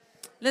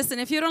Listen,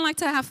 if you don't like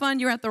to have fun,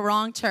 you're at the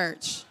wrong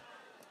church.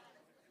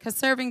 Because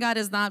serving God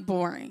is not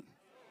boring.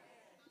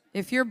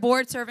 If you're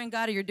bored serving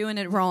God, you're doing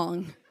it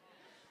wrong.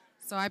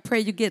 So I pray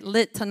you get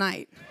lit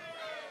tonight.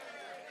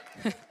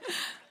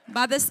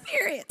 By the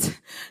Spirit.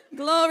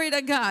 Glory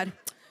to God.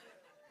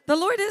 The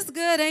Lord is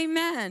good.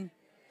 Amen.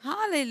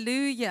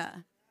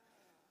 Hallelujah.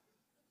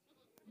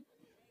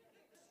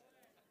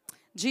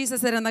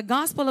 Jesus said, and the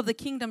gospel of the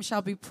kingdom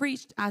shall be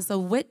preached as a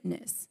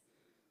witness.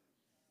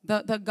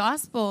 The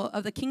gospel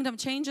of the kingdom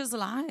changes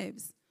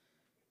lives.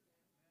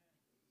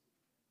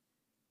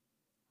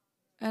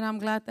 And I'm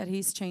glad that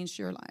he's changed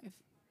your life.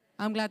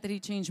 I'm glad that he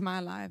changed my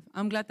life.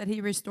 I'm glad that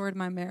he restored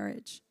my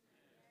marriage.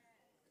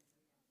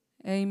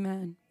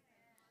 Amen.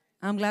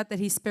 I'm glad that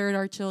he spared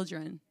our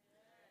children.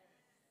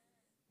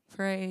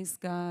 Praise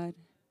God.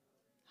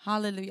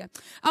 Hallelujah.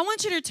 I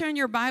want you to turn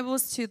your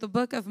Bibles to the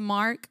book of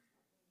Mark,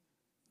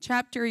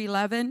 chapter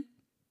 11.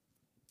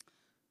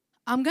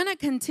 I'm going to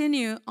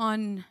continue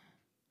on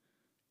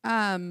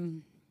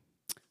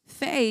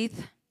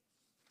faith.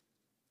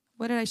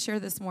 What did I share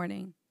this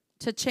morning?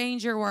 To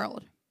change your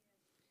world.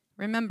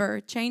 Remember,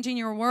 changing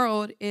your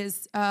world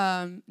is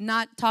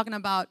not talking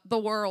about the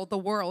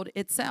world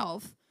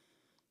itself.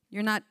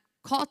 You're not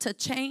called to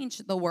change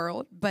the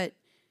world, but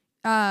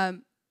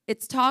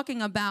it's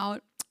talking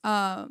about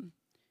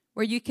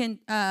where you can,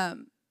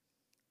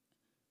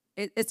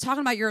 it's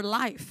talking about your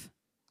life,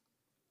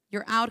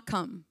 your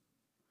outcome,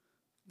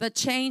 the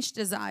change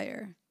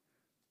desire.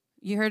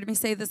 You heard me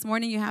say this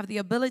morning, you have the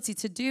ability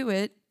to do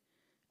it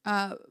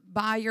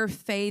by your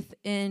faith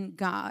in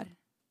God.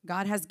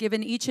 God has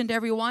given each and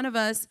every one of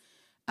us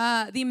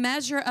the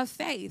measure of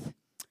faith.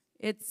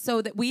 It's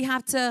so that we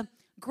have to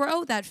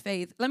grow that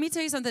faith. Let me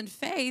tell you something.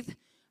 Faith,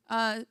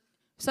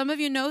 some of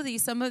you know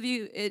these, some of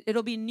you,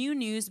 it'll be new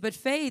news, but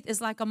faith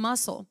is like a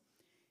muscle.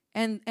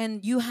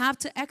 And you have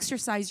to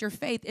exercise your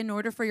faith in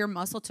order for your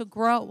muscle to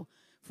grow,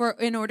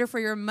 in order for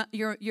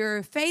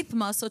your faith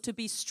muscle to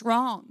be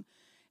strong.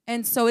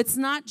 And so it's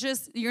not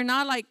just, you're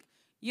not like,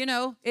 you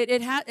know,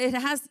 it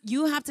has,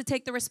 you have to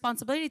take the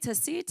responsibility to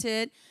see to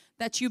it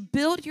that you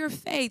build your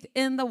faith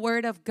in the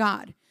Word of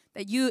God,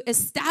 that you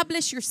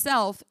establish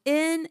yourself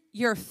in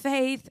your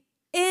faith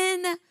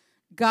in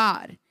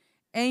God.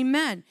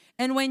 Amen.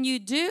 And when you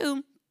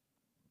do,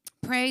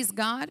 praise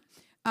God,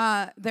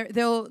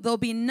 there'll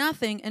be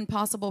nothing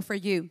impossible for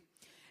you.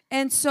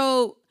 And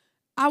so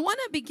I want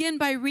to begin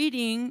by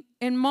reading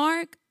in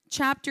Mark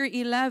chapter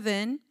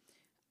 11,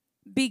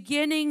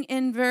 beginning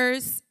in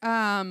verse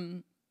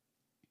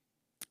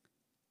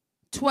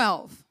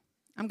 12.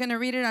 I'm going to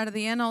read it out of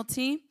the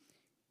NLT.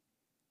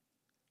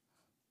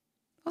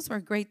 Those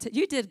were great.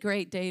 You did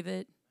great,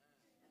 David.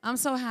 I'm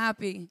so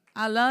happy.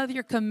 I love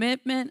your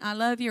commitment. I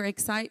love your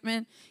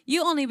excitement.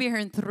 You only be here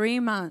in 3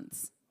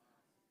 months.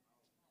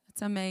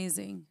 It's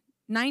amazing.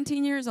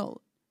 19 years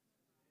old.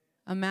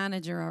 A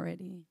manager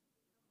already.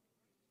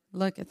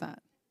 Look at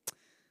that.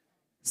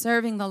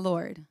 Serving the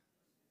Lord.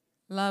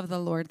 Love the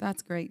Lord.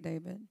 That's great,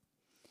 David.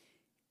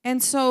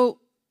 And so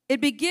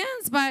it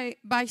begins by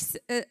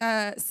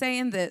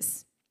saying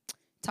this. It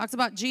talks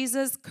about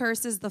Jesus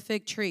curses the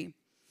fig tree.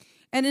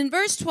 And in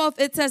verse 12,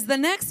 it says, the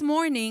next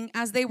morning,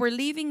 as they were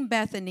leaving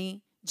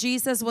Bethany,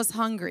 Jesus was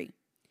hungry.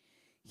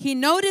 He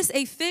noticed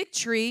a fig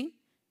tree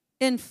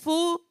in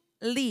full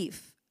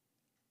leaf,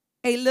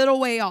 a little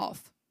way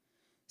off.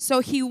 So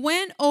he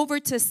went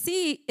over to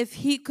see if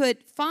he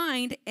could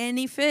find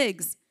any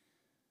figs.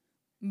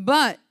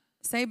 But,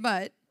 say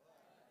but,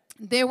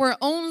 there were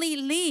only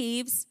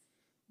leaves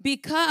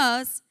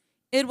because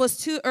it was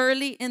too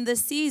early in the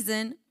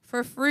season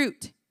for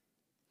fruit.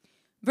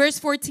 Verse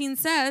 14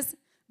 says,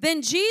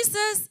 then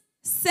Jesus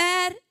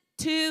said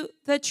to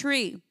the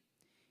tree.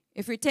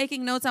 If you're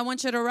taking notes, I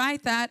want you to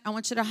write that. I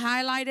want you to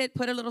highlight it,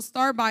 put a little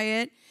star by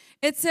it.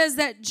 It says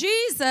that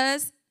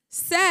Jesus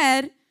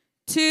said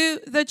to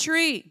the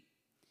tree,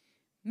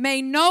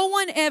 may no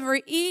one ever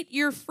eat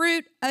your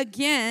fruit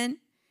again.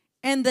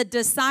 And the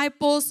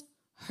disciples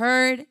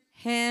heard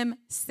him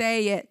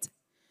say it.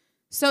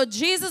 So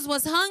Jesus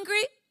was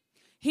hungry.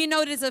 He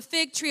noticed a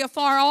fig tree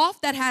afar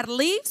off that had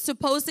leaves,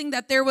 supposing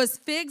that there was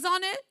figs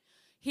on it.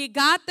 He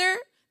got there.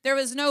 There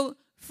was no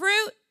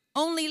fruit,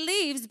 only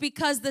leaves,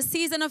 because the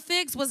season of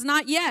figs was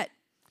not yet.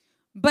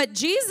 But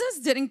Jesus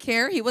didn't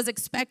care. He was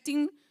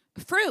expecting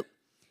fruit.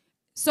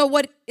 So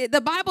what the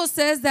Bible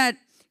says that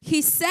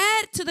he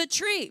said to the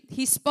tree,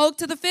 he spoke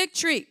to the fig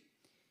tree,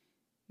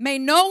 may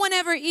no one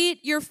ever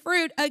eat your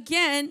fruit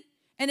again.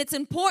 And it's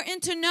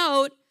important to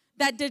note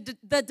that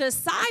the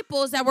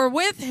disciples that were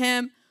with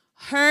him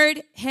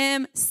heard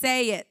him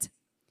say it.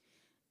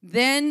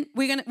 Then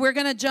we're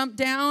gonna jump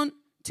down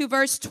to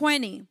verse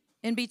 20.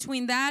 In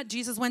between that,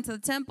 Jesus went to the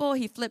temple.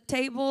 He flipped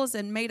tables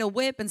and made a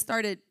whip and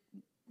started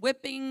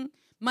whipping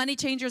money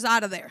changers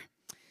out of there.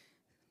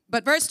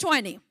 But verse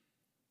 20.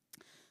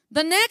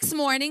 The next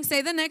morning,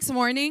 say the next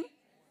morning,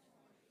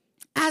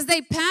 as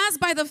they passed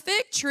by the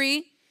fig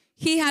tree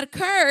he had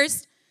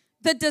cursed,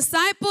 the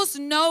disciples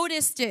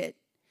noticed it.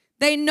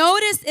 They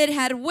noticed it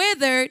had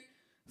withered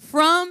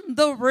from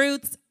the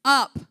roots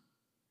up.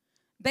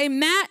 they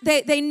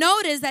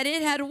noticed that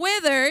it had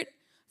withered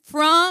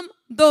from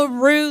the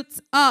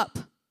roots up.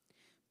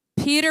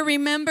 Peter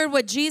remembered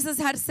what Jesus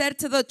had said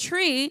to the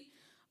tree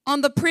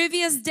on the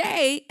previous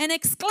day and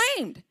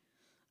exclaimed,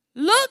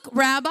 "Look,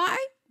 Rabbi,"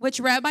 which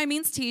rabbi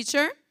means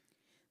teacher,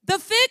 "the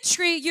fig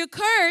tree you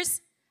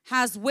curse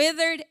has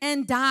withered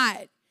and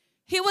died."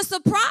 He was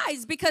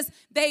surprised because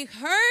they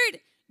heard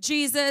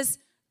Jesus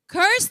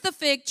curse the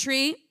fig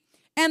tree,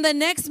 and the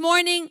next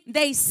morning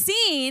they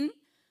seen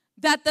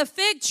that the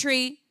fig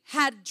tree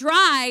had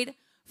dried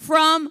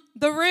from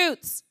the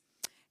roots.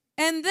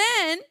 And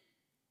then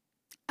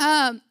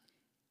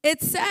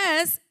it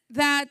says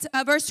that,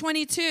 verse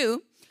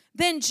 22,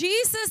 then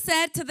Jesus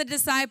said to the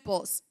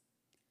disciples,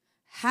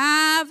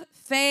 "Have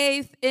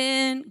faith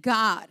in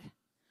God."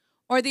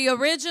 Or the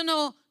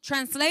original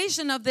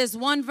translation of this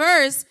one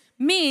verse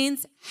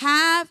means,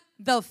 have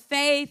the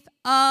faith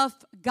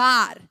of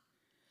God.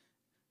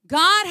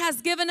 God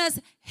has given us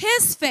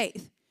his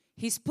faith.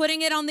 He's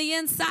putting it on the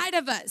inside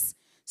of us.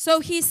 So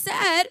he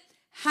said,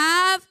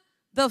 have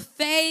the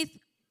faith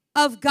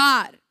of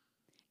God.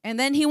 And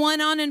then he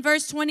went on in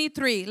verse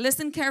 23.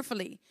 Listen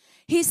carefully.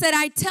 He said,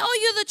 "I tell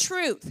you the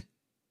truth.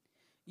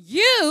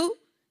 You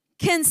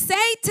can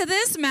say to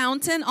this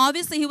mountain,"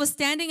 obviously he was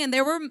standing and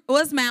there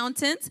was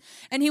mountains,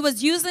 and he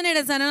was using it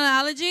as an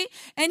analogy.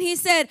 And he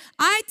said,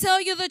 "I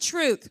tell you the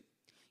truth.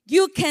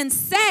 You can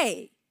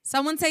say,"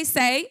 someone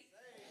say,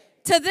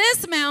 "to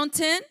this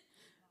mountain,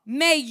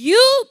 may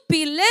you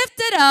be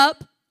lifted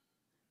up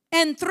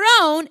and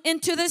thrown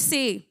into the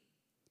sea,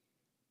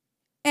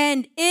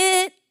 and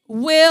it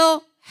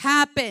will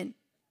happen."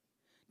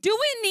 Do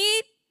we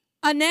need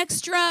an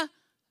extra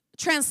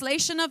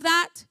translation of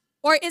that?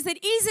 Or is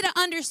it easy to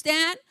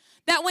understand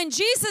that when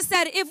Jesus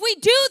said, if we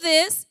do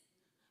this,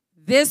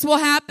 this will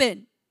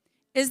happen?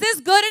 Is this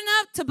good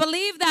enough to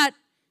believe that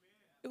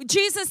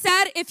Jesus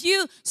said, if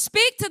you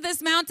speak to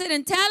this mountain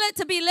and tell it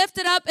to be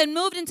lifted up and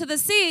moved into the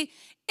sea,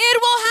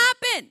 it will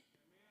happen?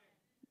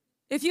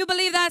 If you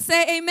believe that,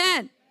 say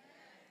amen.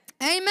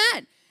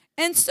 Amen.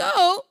 And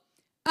so,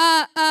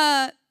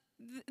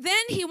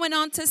 then he went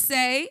on to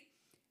say,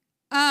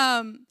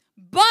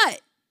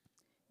 but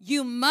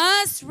you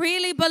must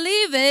really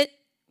believe it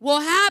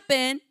will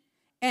happen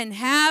and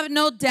have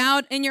no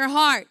doubt in your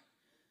heart.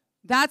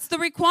 That's the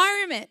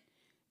requirement.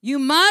 You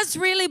must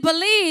really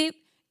believe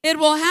it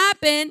will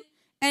happen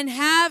and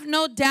have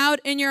no doubt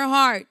in your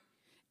heart.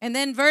 And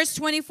then verse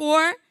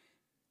 24,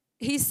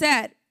 he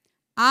said,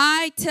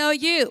 "I tell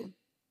you,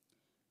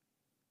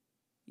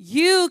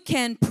 you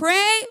can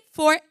pray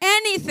for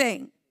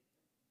anything.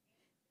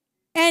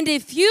 And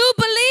if you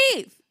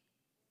believe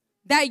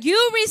that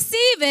you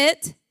receive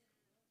it,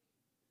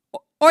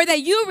 or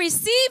that you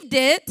received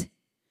it,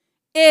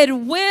 it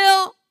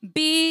will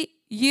be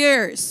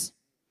yours."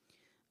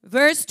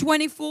 Verse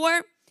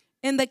 24,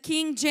 in the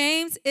King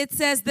James, it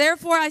says,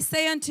 "Therefore I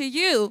say unto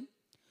you,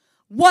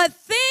 what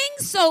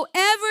things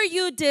soever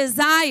you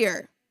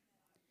desire,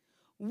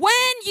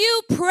 when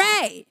you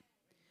pray."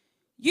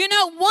 You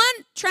know,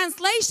 one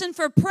translation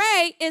for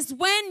pray is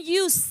when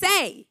you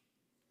say,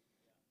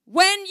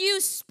 when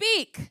you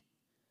speak,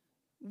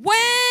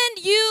 when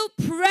you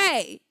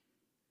pray.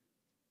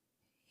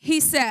 He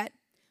said,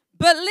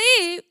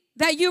 believe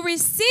that you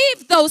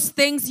receive those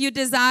things you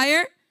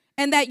desire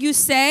and that you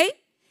say,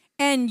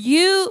 and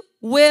you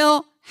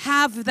will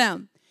have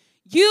them.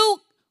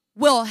 You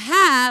will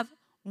have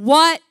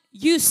what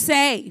you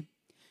say.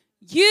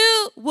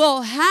 You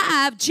will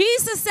have,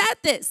 Jesus said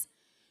this,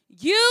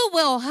 you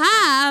will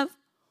have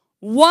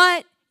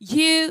what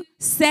you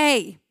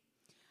say.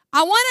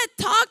 I want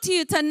to talk to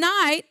you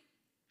tonight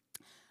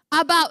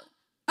about,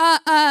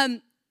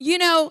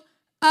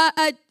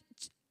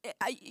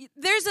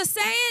 there's a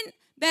saying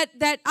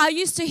that I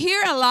used to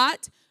hear a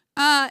lot.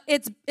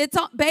 It's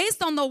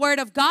based on the word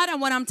of God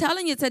and what I'm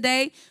telling you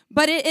today.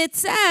 But it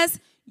says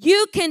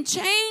you can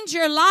change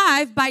your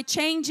life by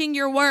changing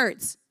your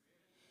words.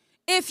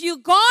 If you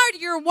guard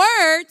your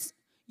words,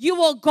 you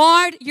will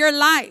guard your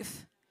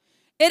life.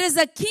 It is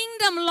a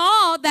kingdom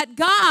law that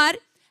God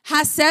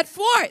has set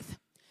forth.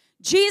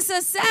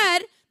 Jesus said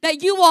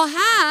that you will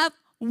have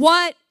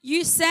what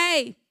you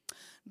say.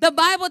 The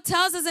Bible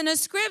tells us in a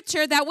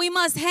scripture that we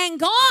must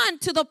hang on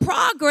to the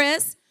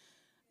progress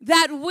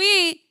that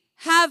we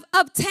have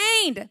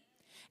obtained.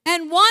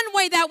 And one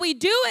way that we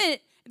do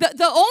it,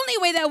 the only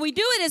way that we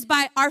do it is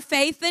by our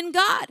faith in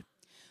God.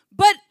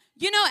 But,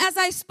 you know, as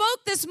I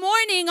spoke this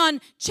morning on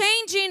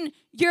changing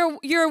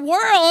your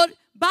world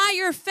by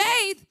your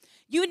faith,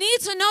 you need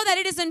to know that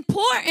it is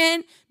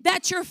important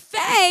that your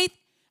faith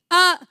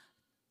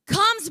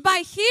comes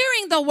by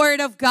hearing the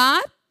word of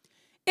God.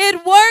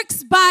 It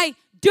works by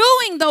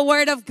doing the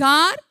word of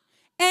God,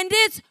 and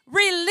it's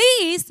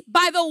released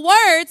by the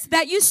words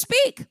that you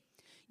speak.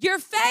 Your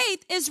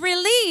faith is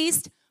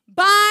released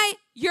by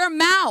your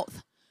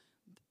mouth.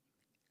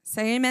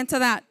 Say amen to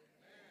that.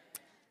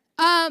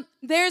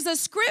 There's a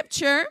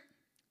scripture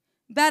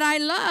that I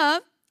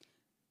love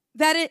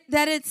that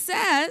it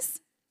says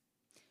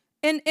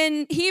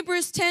in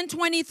Hebrews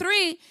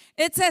 10:23,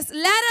 it says,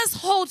 "Let us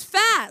hold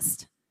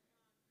fast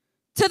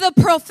to the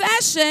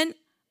profession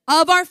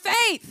of our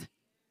faith.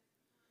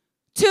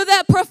 To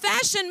the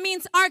profession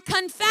means our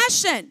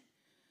confession.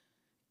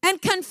 And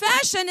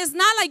confession is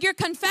not like you're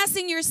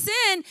confessing your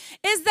sin,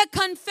 is the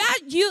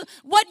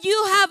what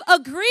you have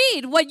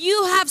agreed, what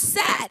you have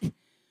said.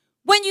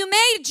 When you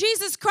made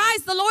Jesus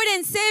Christ the Lord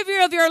and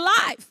Savior of your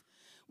life,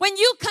 when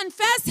you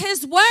confess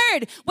His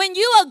word, when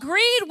you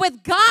agreed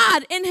with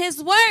God in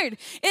His word,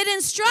 it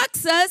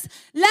instructs us,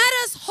 let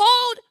us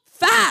hold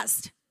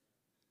fast.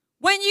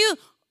 When you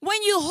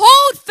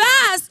hold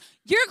fast,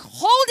 you're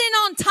holding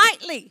on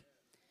tightly,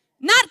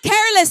 not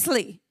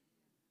carelessly.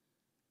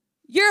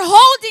 You're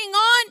holding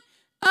on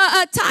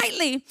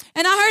tightly.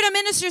 And I heard a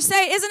minister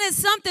say, isn't it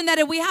something that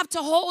if we have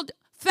to hold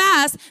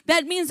fast,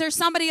 that means there's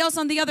somebody else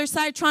on the other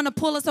side trying to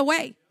pull us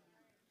away?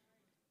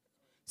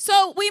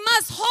 So we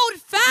must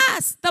hold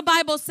fast, the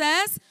Bible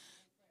says,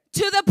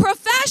 to the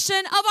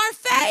profession of our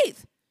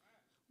faith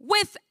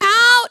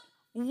without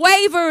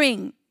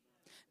wavering.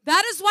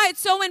 That is why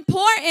it's so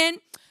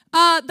important.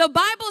 The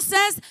Bible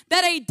says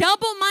that a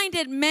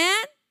double-minded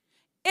man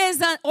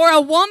or a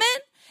woman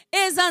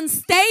is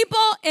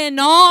unstable in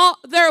all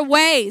their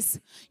ways.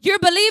 You're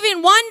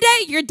believing one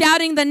day, you're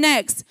doubting the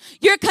next.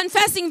 You're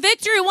confessing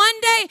victory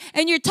one day,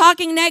 and you're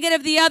talking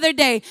negative the other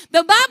day.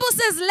 The Bible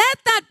says,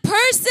 let that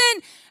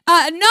person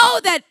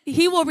know that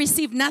he will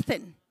receive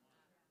nothing.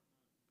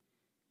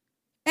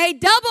 A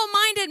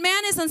double-minded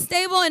man is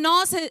unstable in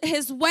all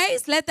his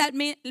ways. Let that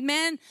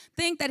man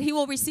think that he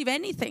will receive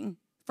anything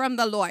from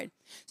the Lord.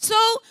 So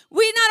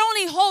we not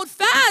only hold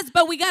fast,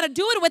 but we got to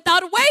do it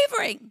without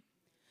wavering.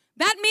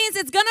 That means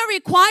it's going to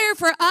require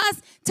for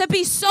us to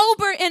be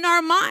sober in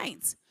our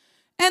minds.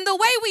 And the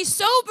way we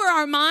sober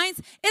our minds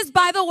is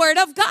by the word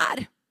of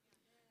God.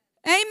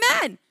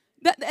 Amen.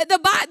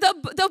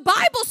 The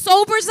Bible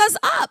sobers us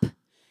up.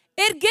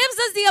 It gives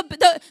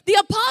us the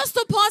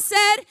Apostle Paul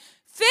said,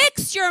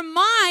 fix your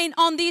mind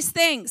on these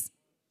things.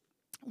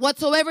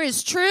 Whatsoever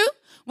is true,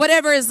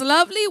 whatever is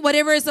lovely,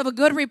 whatever is of a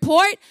good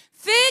report,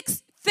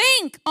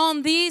 think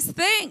on these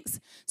things.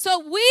 So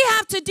we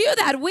have to do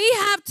that. We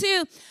have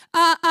to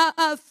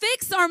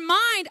fix our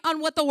mind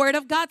on what the Word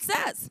of God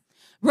says.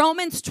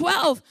 Romans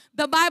 12,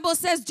 the Bible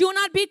says, do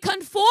not be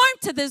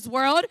conformed to this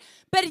world,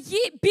 but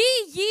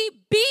be ye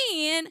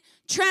being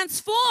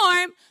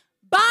transformed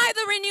by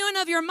the renewing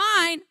of your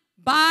mind,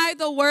 by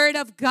the Word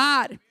of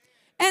God.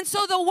 And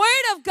so the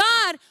Word of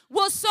God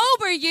will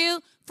sober you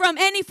from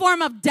any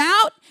form of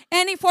doubt,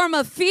 any form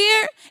of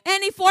fear,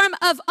 any form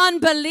of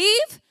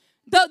unbelief.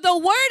 The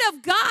Word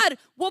of God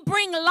will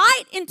bring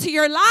light into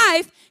your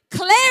life,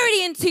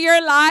 clarity into your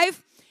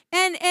life,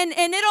 and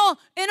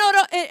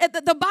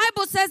the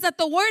Bible says that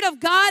the Word of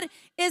God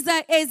is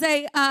a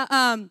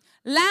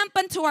lamp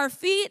unto our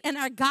feet and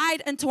a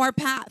guide unto our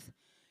path.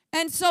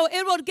 And so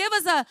it will give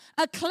us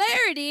a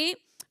clarity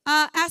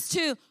as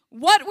to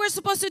what we're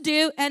supposed to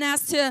do and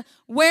as to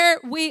where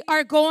we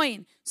are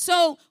going.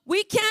 So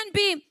we can't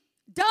be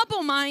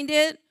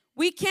double-minded.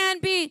 We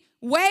can't be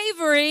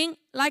wavering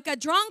like a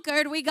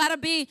drunkard. We got to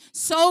be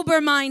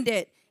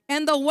sober-minded.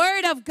 And the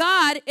Word of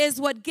God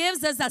is what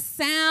gives us a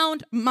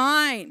sound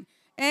mind.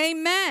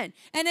 Amen.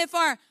 And if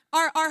our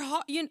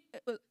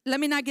let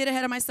me not get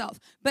ahead of myself,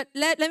 but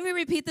let me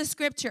repeat the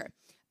scripture.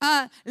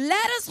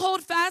 Let us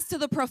hold fast to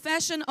the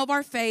profession of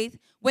our faith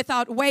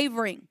without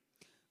wavering.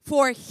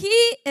 For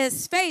He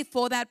is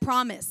faithful that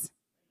promise.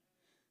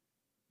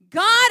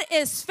 God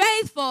is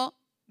faithful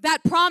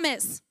that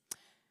promise.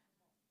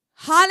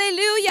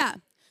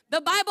 Hallelujah.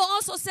 The Bible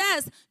also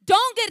says,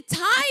 don't get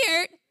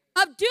tired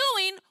of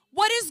doing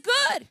what is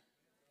good.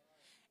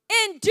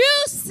 In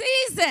due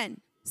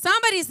season.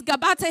 Somebody's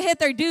about to hit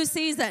their due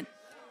season.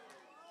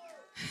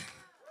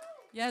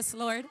 Yes,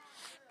 Lord.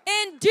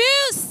 In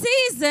due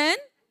season,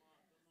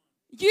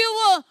 you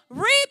will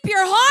reap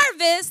your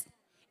harvest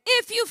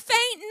if you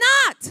faint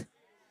not.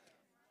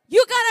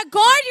 You got to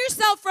guard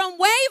yourself from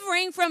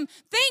wavering, from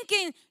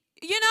thinking,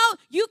 you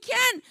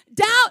can't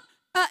doubt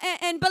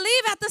and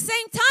believe at the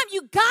same time.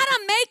 You got to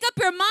make up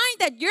your mind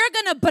that you're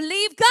going to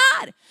believe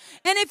God.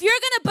 And if you're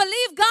going to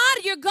believe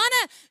God, you're going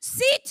to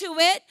see to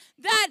it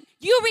that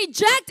you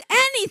reject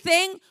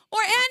anything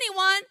or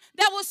anyone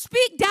that will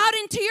speak doubt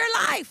into your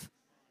life.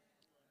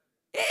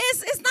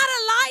 It's not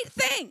a light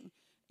thing.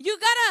 You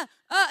got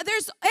to,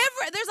 there's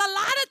a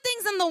lot of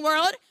things in the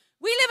world.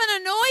 We live in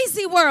a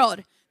noisy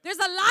world. There's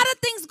a lot of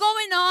things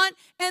going on,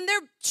 and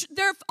they're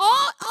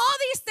all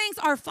these things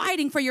are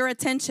fighting for your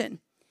attention.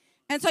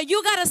 And so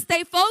you got to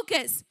stay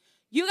focused.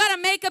 You got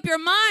to make up your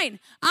mind.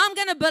 I'm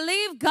going to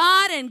believe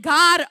God and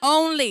God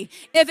only.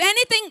 If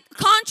anything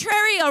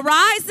contrary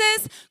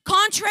arises,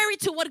 contrary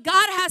to what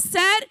God has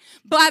said,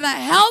 by the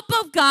help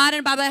of God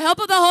and by the help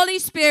of the Holy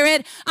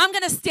Spirit, I'm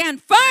going to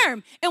stand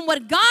firm in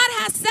what God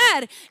has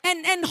said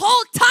and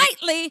hold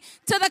tightly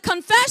to the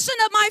confession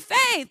of my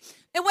faith.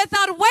 And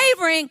without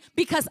wavering,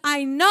 because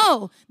I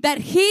know that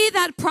He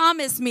that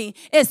promised me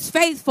is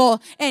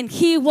faithful and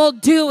He will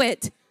do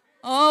it.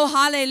 Oh,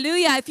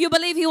 hallelujah. If you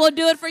believe He will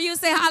do it for you,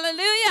 say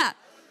hallelujah.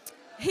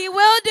 He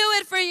will do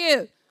it for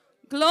you.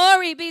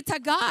 Glory be to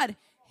God.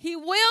 He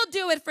will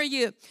do it for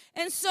you.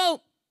 And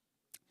so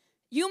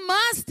you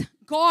must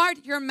guard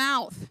your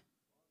mouth.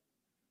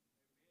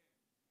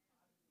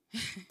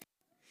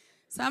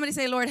 Somebody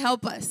say, Lord,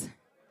 help us.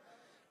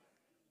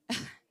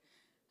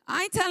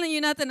 I ain't telling you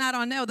nothing I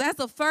don't know. That's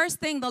the first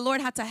thing the Lord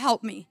had to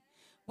help me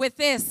with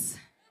this.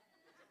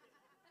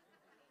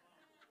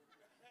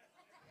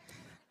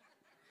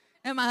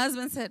 And my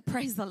husband said,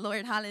 praise the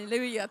Lord,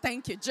 hallelujah,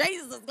 thank you,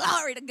 Jesus,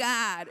 glory to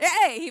God.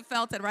 Hey, he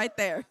felt it right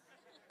there.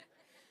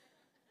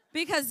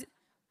 Because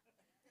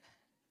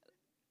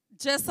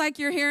just like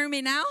you're hearing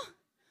me now,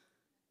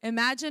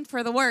 imagine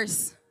for the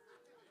worst.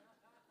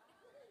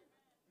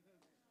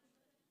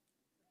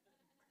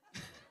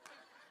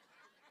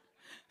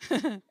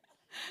 I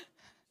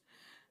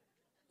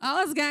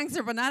was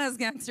gangster, but not as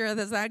gangster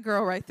as that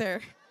girl right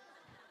there.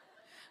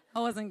 I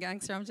wasn't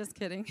gangster, I'm just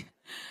kidding.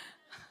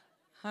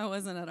 I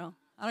wasn't at all.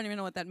 I don't even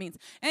know what that means.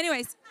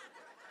 Anyways,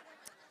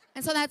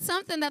 and so that's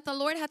something that the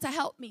Lord had to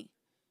help me.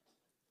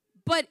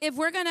 But if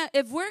we're gonna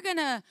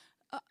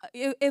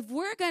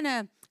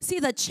see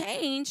the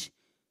change,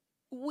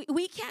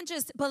 we can't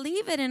just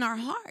believe it in our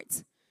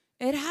hearts.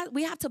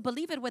 We have to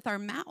believe it with our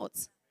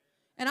mouths.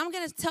 And I'm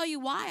going to tell you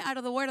why out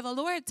of the word of the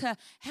Lord to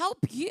help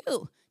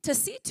you to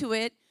see to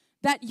it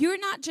that you're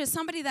not just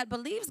somebody that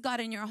believes God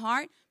in your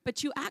heart,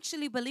 but you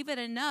actually believe it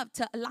enough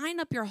to line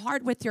up your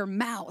heart with your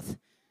mouth.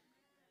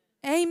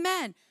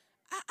 Amen.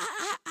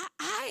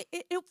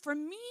 For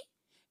me,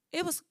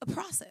 it was a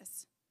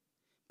process.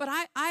 But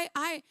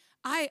I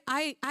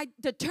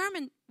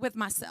determined with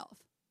myself,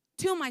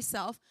 to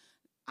myself,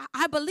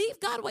 I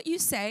believe, God, what you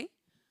say.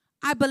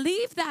 I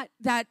believe that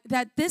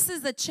this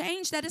is the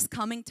change that is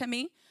coming to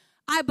me.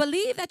 I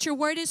believe that your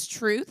word is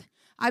truth.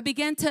 I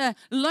began to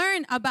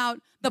learn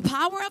about the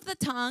power of the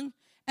tongue.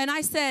 And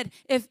I said,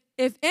 if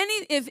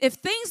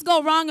things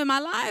go wrong in my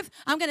life,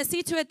 I'm going to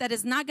see to it that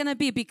it's not going to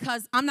be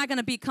because I'm not going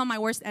to become my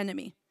worst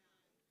enemy.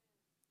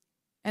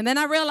 And then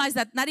I realized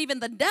that not even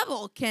the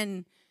devil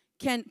can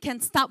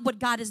stop what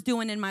God is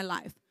doing in my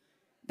life.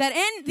 The only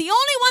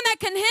one that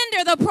can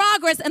hinder the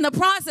progress and the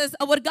process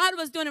of what God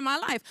was doing in my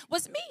life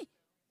was me.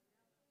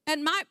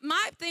 And my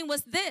thing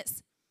was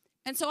this.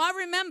 And so I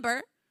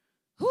remember,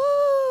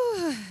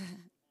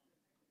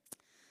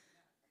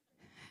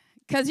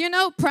 because,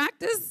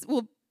 practice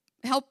will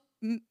help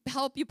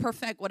you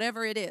perfect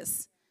whatever it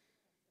is.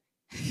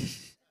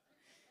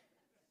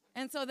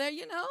 And so there,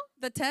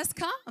 the tests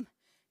come.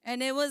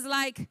 And it was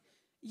like,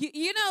 we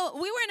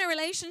were in a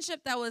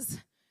relationship that was,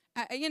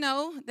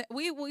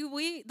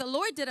 the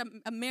Lord did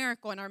a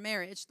miracle in our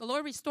marriage. The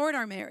Lord restored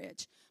our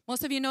marriage.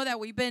 Most of you know that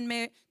we've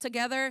been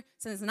together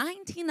since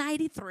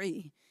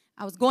 1993.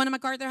 I was going to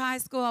MacArthur High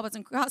School. I was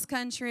in cross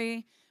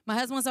country. My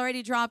husband was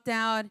already dropped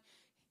out.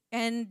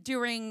 And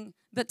during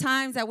the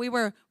times that we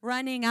were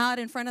running out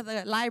in front of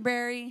the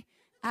library,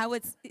 I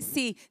would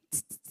see,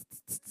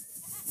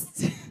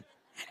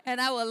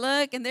 and I would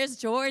look, and there's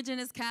George in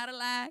his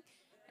Cadillac.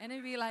 And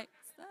it'd be like,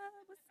 what's up?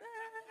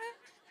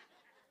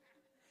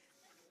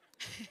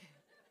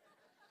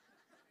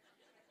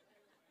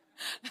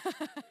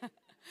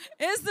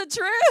 It's the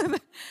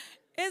truth.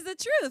 It's the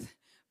truth.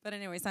 But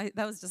anyways, that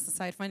was just a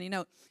side funny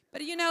note.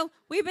 But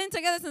we've been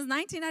together since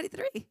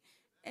 1993.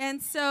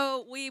 And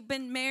so we've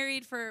been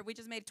married we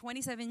just made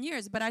 27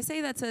 years. But I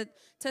say that to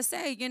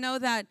say,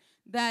 that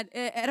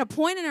at a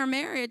point in our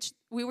marriage,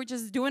 we were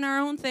just doing our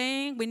own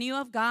thing. We knew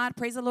of God.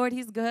 Praise the Lord,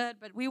 he's good.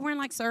 But we weren't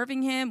like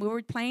serving him. We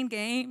were playing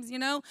games,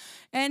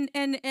 And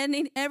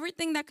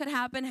everything that could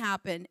happen,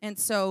 happened. And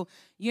so,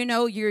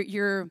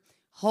 you're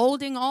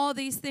holding all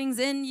these things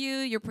in you.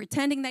 You're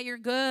pretending that you're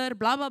good,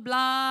 blah, blah,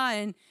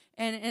 blah,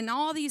 and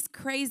all these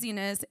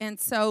craziness. And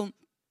so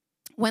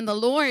when the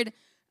Lord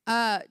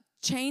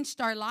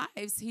changed our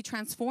lives, he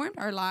transformed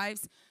our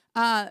lives,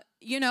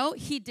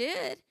 he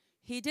did.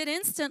 He did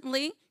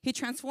instantly. He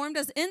transformed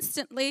us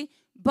instantly,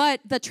 but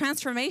the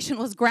transformation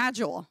was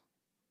gradual.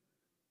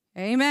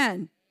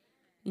 Amen.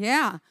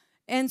 Yeah.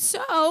 And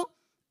so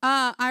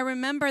I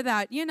remember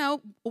that,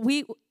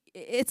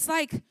 it's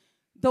like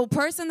the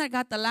person that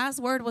got the last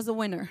word was a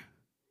winner.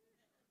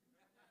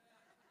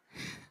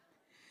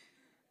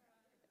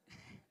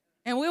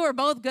 And we were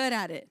both good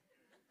at it,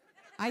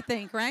 I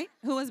think, right?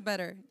 Who was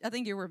better? I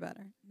think you were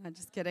better. I'm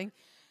just kidding.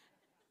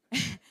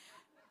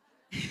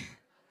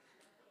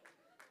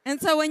 And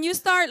so when you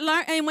start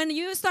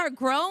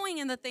growing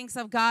in the things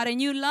of God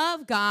and you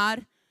love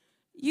God,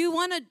 you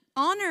want to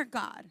honor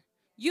God.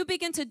 You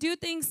begin to do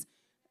things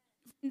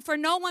for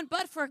no one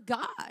but for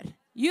God.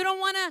 Your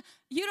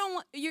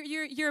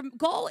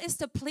goal is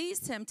to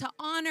please him, to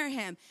honor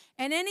him.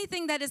 And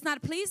anything that is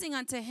not pleasing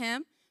unto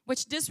him,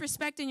 which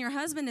disrespecting your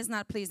husband is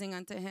not pleasing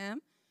unto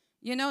him,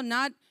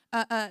 not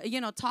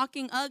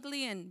talking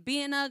ugly and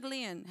being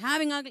ugly and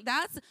having ugly,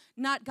 that's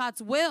not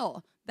God's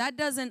will. That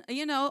doesn't,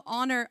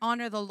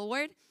 honor the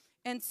Lord.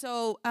 And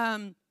so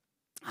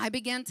I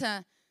began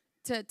to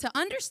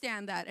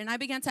understand that. And I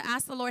began to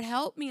ask the Lord,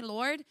 help me,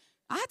 Lord.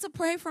 I had to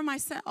pray for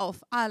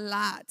myself a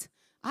lot.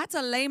 I had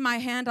to lay my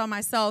hand on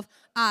myself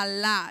a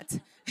lot.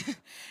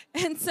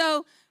 And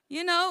so,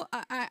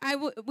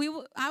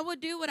 I would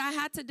do what I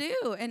had to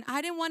do, and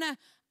I didn't want to.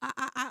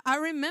 I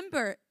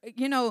remember,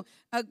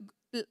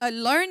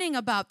 learning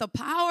about the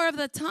power of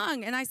the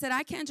tongue, and I said,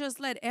 I can't just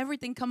let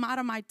everything come out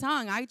of my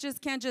tongue. I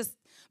just can't just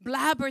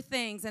blabber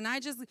things, and I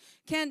just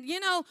can't.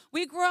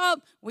 We grow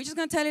up. We're just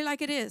gonna tell you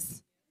like it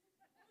is.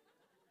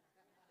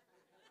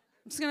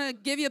 I'm just gonna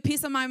give you a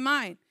piece of my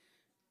mind.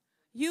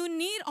 You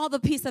need all the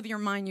piece of your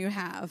mind you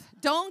have.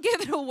 Don't give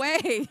it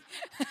away.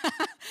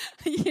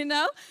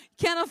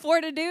 Can't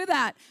afford to do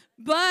that.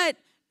 But,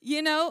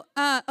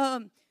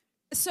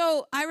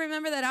 so I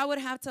remember that I would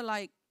have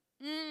to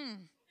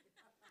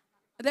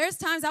there's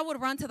times I would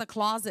run to the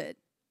closet.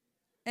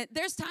 And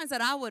there's times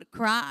that I would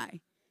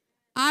cry.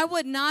 I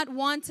did not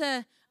want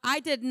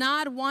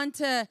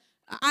to,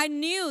 I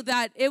knew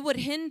that it would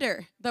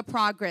hinder the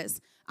progress.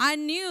 I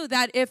knew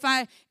that if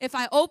I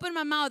opened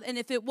my mouth and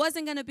if it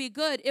wasn't going to be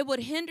good, it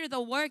would hinder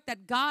the work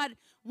that God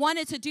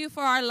wanted to do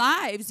for our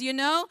lives,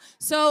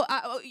 So,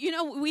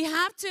 we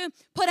have to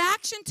put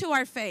action to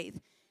our faith.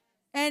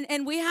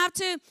 And we have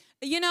to,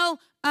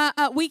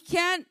 we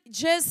can't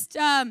just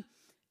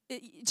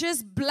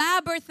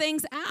blabber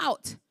things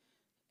out.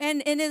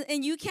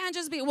 And you can't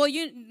just be, well,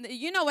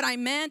 you know what I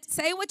meant.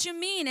 Say what you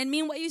mean and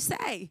mean what you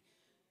say.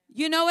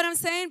 You know what I'm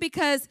saying?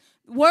 Because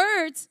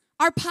words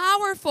are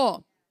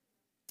powerful.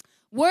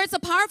 Words are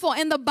powerful,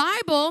 and the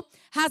Bible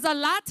has a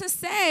lot to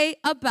say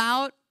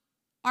about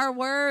our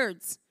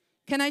words.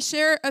 Can I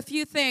share a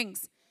few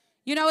things?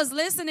 I was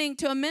listening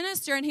to a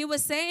minister, and he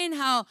was saying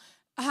how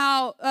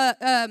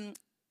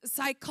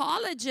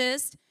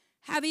psychologists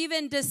have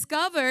even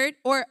discovered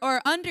or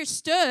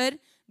understood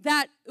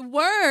that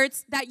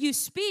words that you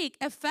speak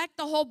affect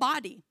the whole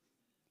body.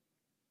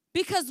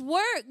 Because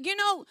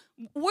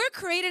we're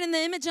created in the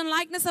image and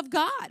likeness of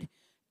God.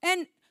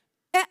 And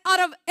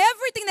out of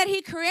everything that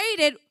he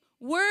created,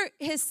 we're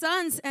his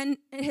sons and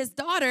his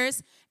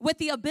daughters with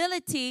the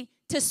ability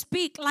to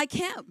speak like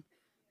him.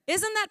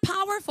 Isn't that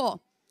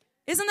powerful?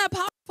 Isn't that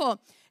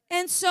powerful?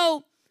 And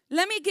so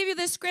let me give you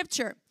this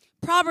scripture.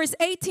 Proverbs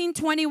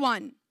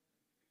 18:21.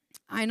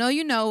 I know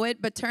you know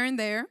it, but turn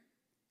there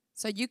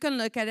so you can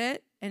look at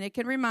it and it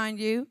can remind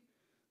you.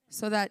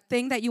 So that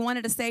thing that you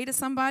wanted to say to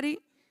somebody,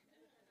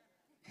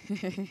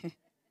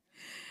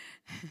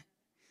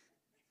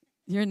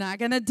 you're not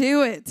going to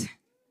do it.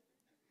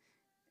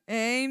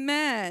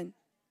 Amen.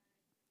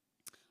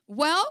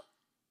 Well,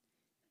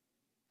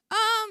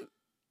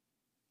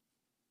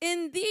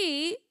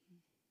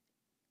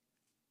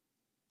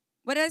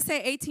 what did I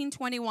say?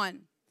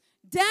 18:21.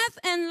 Death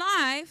and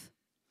life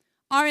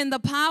are in the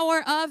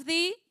power of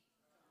the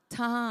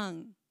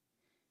tongue.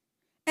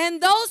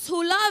 And those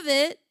who love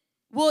it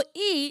will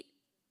eat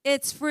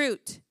its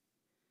fruit.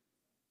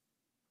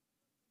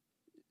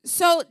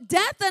 So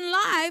death and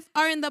life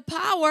are in the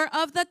power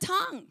of the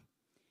tongue.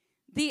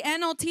 The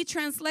NLT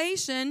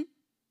translation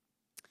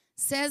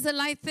says it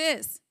like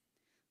this: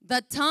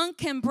 the tongue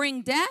can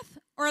bring death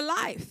or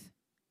life.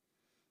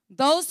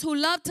 Those who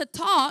love to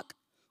talk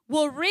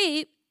will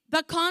reap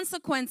the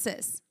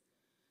consequences.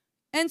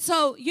 And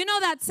so, you know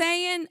that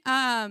saying,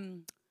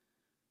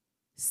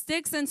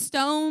 sticks and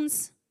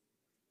stones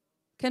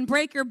can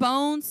break your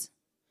bones,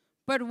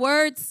 but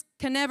words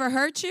can never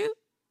hurt you?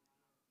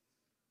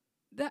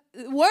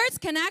 Words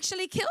can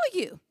actually kill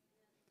you.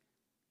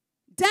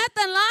 Death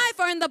and life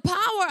are in the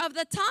power of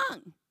the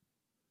tongue.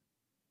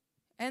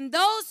 And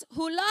those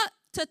who love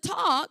to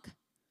talk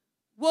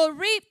will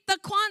reap the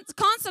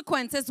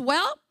consequences.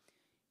 Well,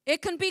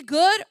 it can be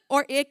good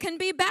or it can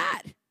be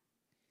bad.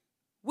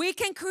 We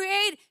can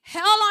create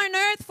hell on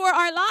earth for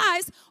our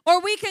lives, or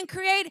we can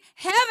create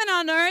heaven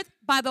on earth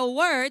by the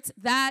words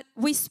that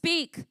we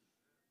speak.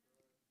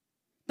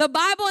 The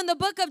Bible in the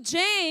book of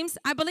James,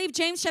 I believe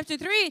James chapter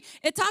 3,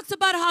 it talks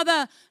about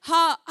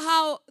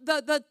how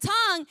the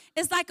tongue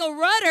is like a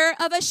rudder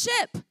of a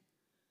ship.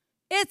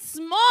 It's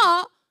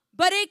small,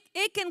 but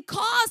it can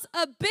cause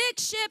a big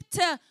ship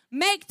to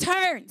make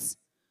turns.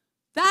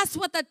 That's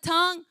what the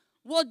tongue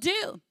will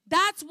do.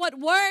 That's what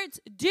words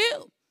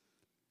do.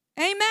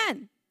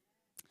 Amen.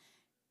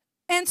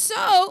 And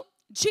so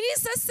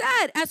Jesus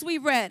said, as we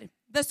read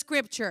the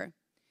scripture,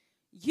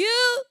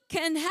 you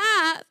can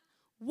have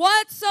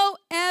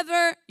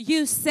whatsoever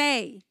you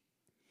say.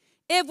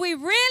 If we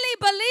really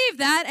believe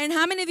that, and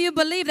how many of you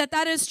believe that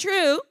that is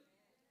true?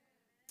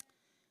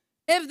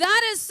 If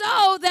that is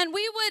so, then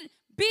we would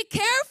be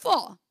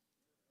careful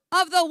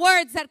of the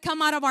words that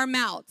come out of our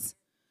mouths.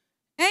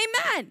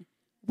 Amen.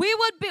 We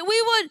would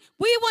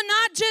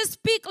not just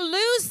speak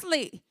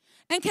loosely.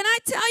 And can I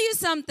tell you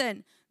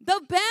something?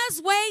 The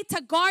best way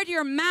to guard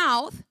your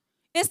mouth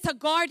is to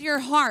guard your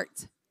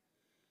heart.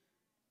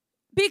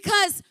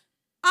 Because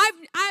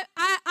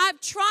I've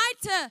tried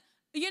to,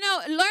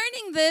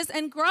 learning this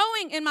and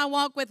growing in my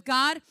walk with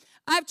God,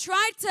 I've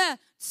tried to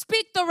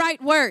speak the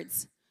right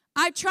words.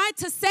 I tried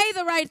to say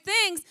the right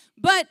things,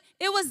 but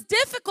it was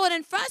difficult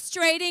and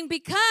frustrating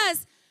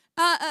because,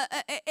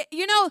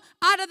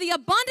 out of the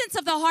abundance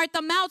of the heart,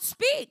 the mouth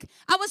speak.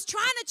 I was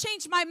trying to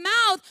change my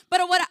mouth,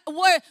 but what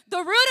the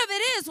root of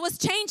it was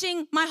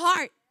changing my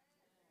heart.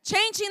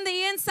 changing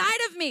the inside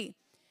of me.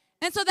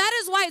 And so that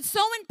is why it's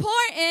so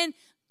important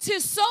to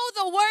sow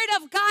the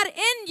word of God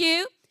in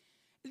you.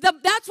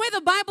 That's why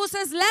the Bible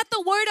says, let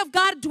the word of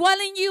God dwell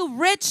in you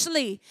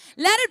richly.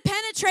 Let it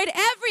penetrate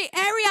every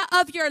area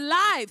of your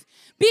life.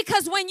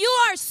 Because when you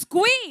are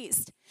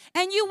squeezed,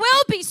 and you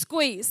will be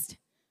squeezed,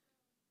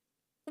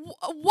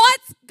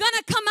 what's going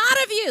to come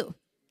out of you?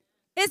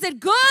 Is it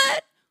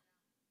good,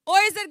 or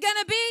is it going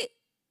to be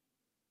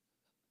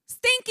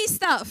stinky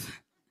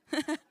stuff?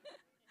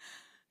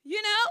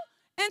 You know?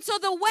 And so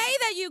the way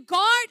that you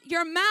guard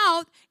your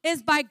mouth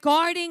is by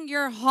guarding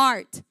your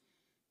heart.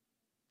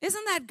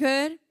 Isn't that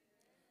good?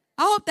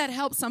 I hope that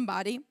helps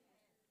somebody.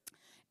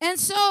 And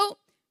so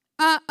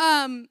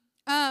the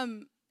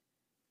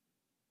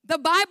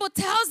Bible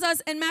tells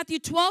us in Matthew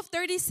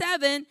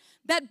 12:37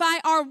 that by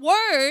our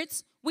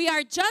words we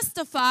are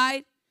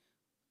justified,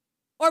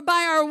 or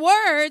by our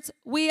words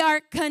we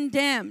are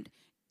condemned.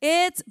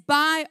 It's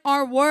by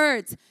our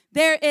words.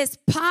 There is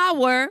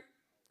power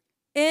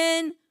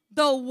in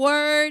the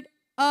word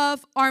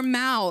of our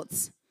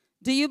mouths.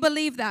 Do you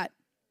believe that?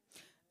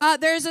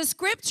 There's a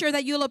scripture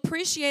that you'll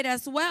appreciate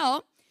as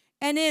well,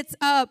 and it's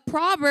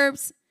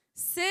Proverbs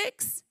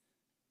 6,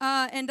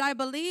 and I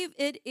believe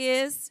it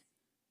is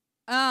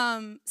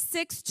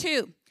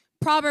 6:2.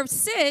 Proverbs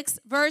 6,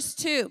 verse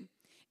 2.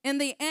 In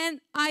the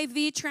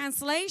NIV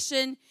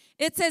translation,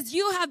 it says,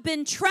 you have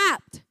been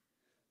trapped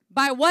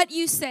by what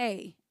you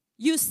say.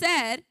 You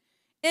said,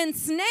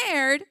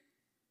 ensnared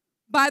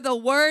by the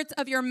words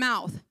of your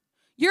mouth.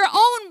 Your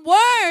own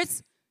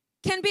words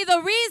can be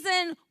the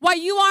reason why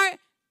you are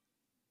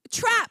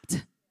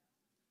trapped.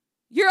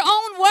 Your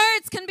own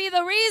words can be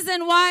the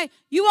reason why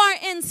you are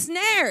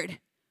ensnared,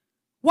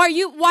 why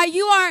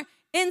you are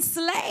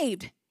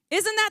enslaved.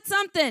 Isn't that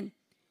something?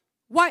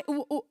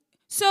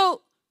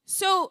 So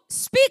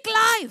speak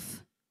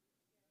life.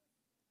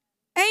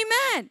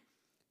 Amen.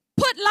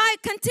 Put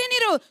life, continue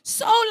to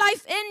sow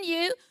life in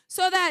you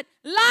so that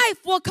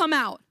life will come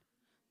out.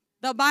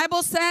 The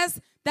Bible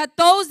says that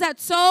those that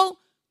sow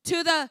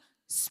to the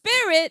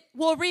spirit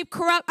will reap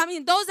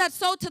those that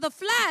sow to the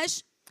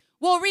flesh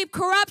will reap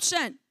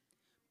corruption.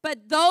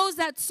 But those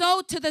that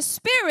sow to the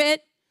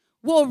spirit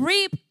will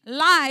reap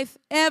life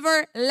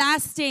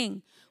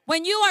everlasting.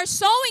 When you are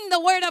sowing the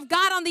word of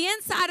God on the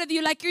inside of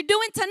you, like you're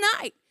doing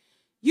tonight,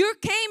 you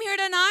came here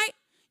tonight,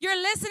 you're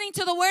listening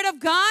to the word of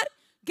God,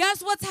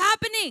 guess what's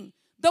happening?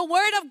 The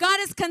word of God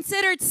is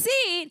considered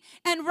seed,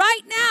 and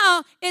right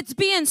now it's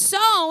being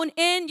sown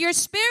in your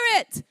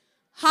spirit.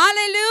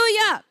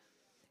 Hallelujah.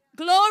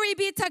 Glory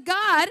be to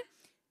God.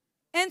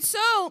 And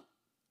so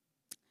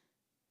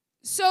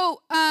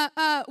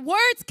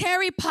words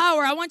carry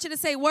power. I want you to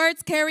say,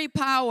 words carry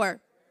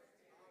power.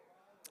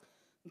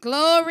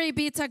 Glory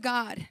be to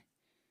God.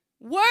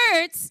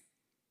 Words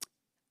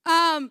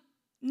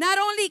not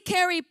only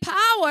carry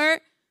power,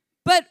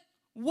 but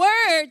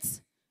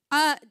words,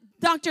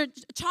 Dr.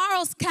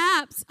 Charles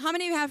Capps, how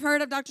many of you have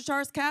heard of Dr.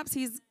 Charles Capps?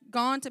 He's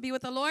gone to be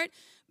with the Lord.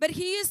 But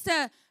he used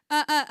to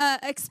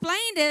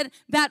explain it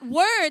that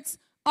words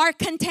are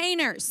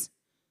containers,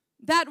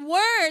 that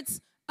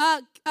words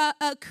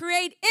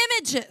create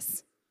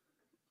images.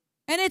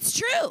 And it's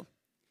true,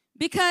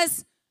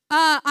 because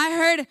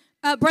I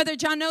heard Brother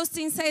John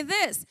Osteen say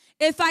this: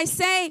 if I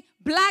say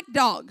black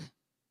dog,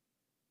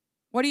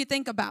 what do you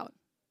think about?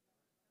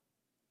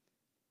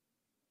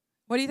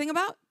 What do you think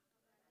about?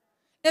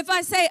 If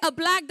I say a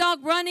black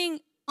dog running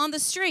on the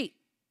street,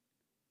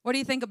 what do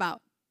you think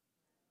about?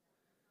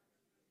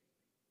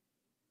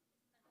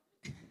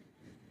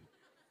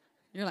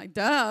 You're like,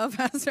 duh,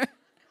 Pastor.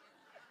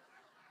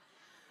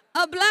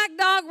 A black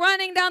dog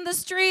running down the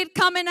street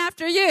coming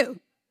after you.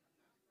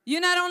 You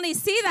not only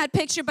see that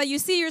picture, but you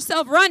see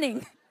yourself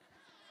running.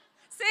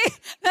 See,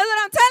 that's what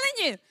I'm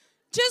telling you.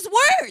 Just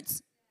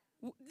words.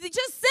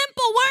 Just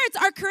simple words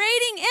are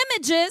creating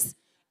images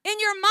in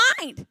your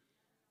mind.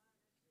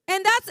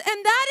 And that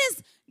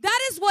is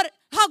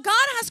how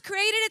God has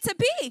created it to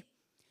be.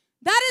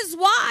 That is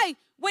why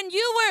when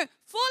you were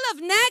full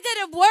of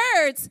negative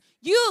words,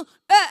 you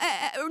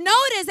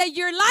noticed that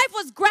your life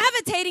was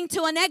gravitating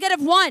to a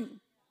negative one.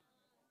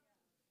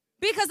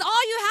 Because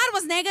all you had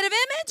was negative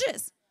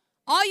images.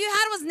 All you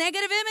had was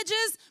negative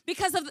images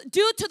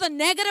due to the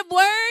negative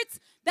words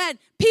that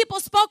people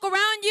spoke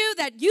around you,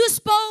 that you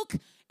spoke,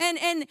 and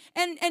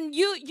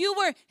you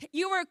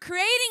were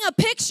creating a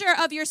picture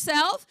of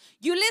yourself.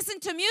 You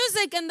listened to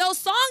music, and those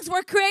songs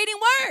were creating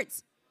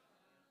words.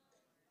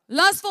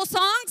 Lustful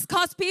songs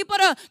cause people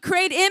to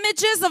create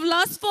images of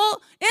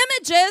lustful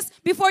images.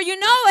 Before you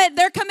know it,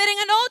 they're committing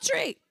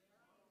adultery.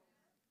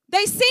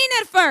 They seen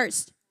it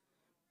first,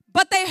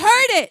 but they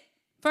heard it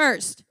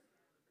first.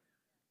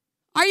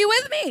 Are you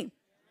with me?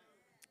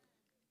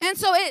 And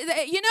so,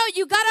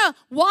 you got to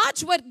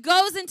watch what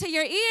goes into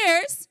your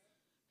ears,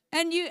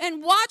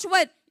 and watch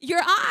what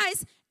your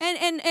eyes and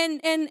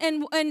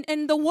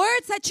the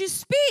words that you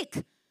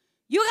speak.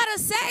 You got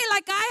to say,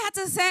 like I had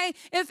to say,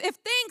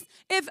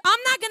 if I'm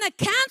not going to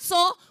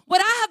cancel what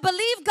I have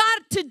believed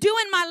God to do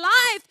in my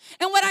life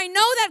and what I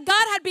know that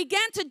God had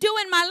began to do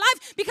in my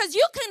life, because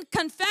you can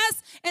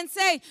confess and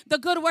say, the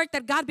good work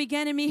that God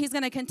began in me, he's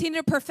going to continue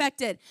to perfect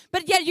it.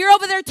 But yet you're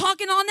over there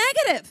talking all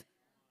negative.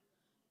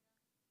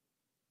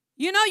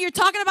 You know, you're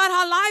talking about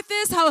how life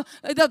is, how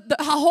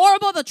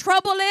horrible the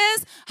trouble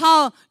is,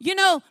 how,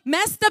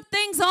 messed up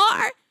things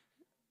are.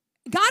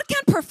 God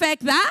can't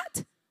perfect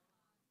that.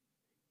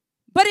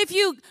 But if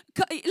you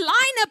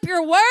line up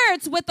your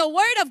words with the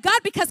word of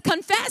God, because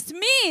confess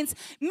means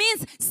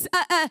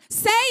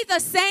say the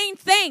same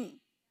thing.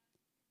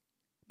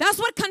 That's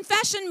what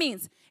confession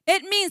means.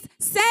 It means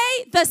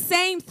say the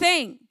same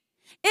thing.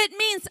 It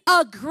means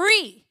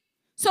agree.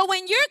 So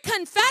when you're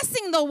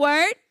confessing the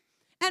word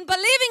and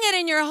believing it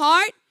in your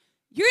heart,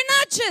 you're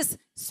not just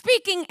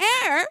speaking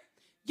air.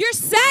 You're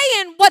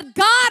saying what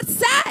God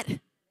said.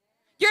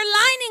 You're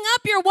lining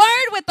up your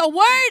word with the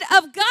word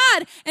of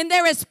God, and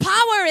there is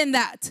power in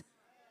that.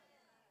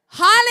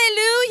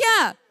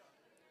 Hallelujah.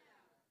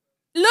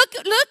 Look,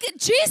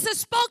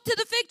 Jesus spoke to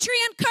the fig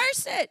tree and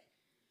cursed it.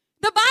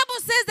 The Bible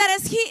says that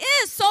as he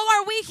is, so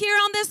are we here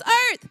on this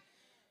earth.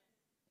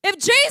 If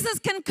Jesus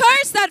can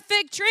curse that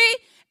fig tree,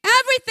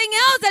 everything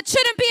else that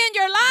shouldn't be in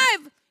your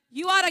life,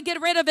 you ought to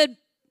get rid of it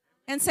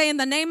and say, in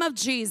the name of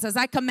Jesus,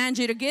 I command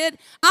you to get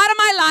out of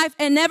my life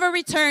and never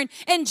return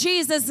in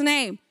Jesus'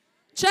 name.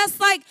 Just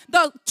like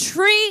the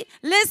tree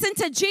listened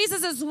to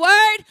Jesus'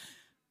 word,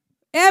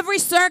 every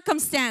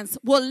circumstance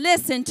will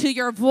listen to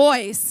your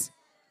voice.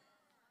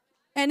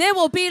 And it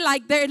will be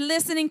like they're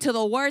listening to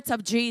the words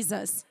of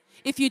Jesus.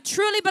 If you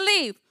truly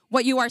believe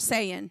what you are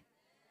saying.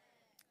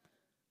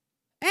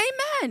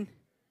 Amen.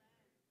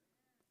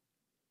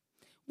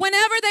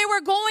 Whenever they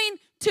were going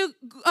to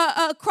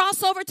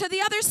cross over to the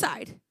other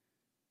side.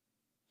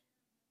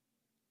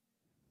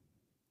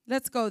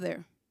 Let's go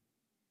there.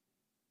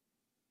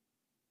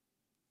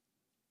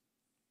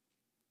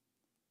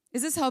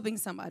 Is this helping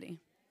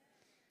somebody?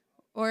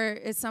 Or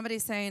is somebody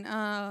saying,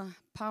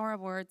 power of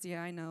words,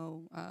 yeah, I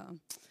know.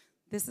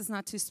 This is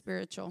not too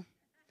spiritual.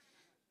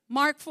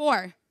 Mark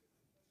 4.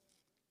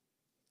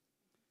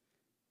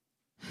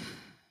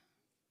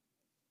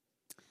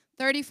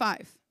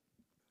 $35.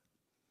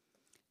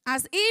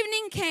 As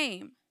evening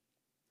came,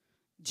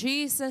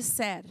 Jesus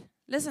said,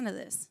 listen to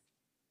this.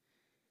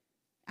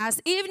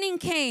 As evening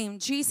came,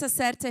 Jesus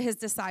said to his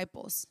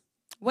disciples,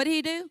 what did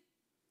he do?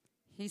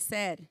 He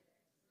said,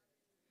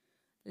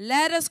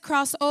 let us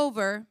cross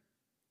over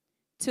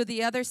to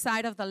the other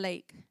side of the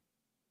lake.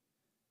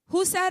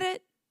 Who said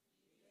it?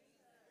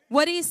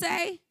 What did he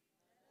say?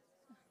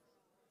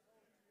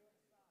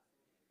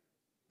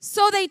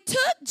 So they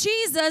took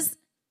Jesus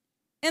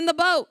in the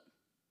boat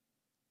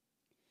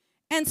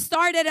and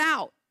started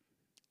out,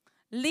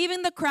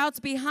 leaving the crowds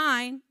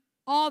behind,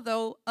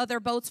 although other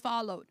boats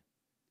followed.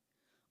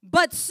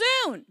 But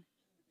soon,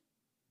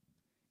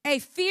 a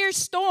fierce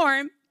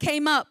storm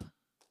came up.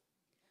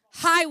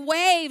 High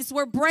waves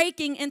were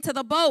breaking into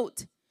the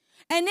boat,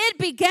 and it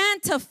began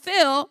to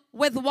fill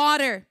with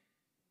water.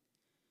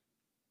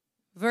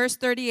 Verse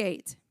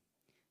 38,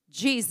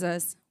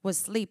 Jesus was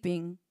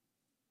sleeping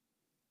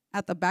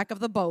at the back of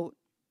the boat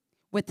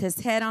with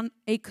his head on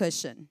a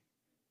cushion.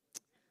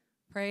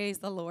 Praise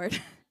the Lord.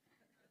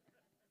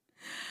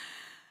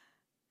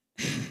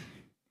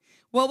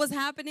 What was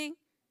happening?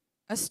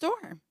 A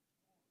storm.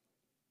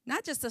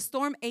 Not just a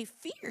storm, a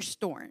fierce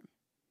storm.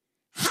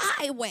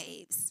 High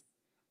waves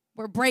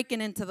were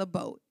breaking into the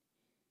boat.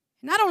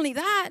 Not only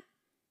that,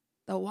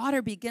 the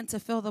water began to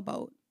fill the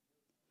boat.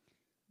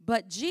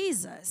 But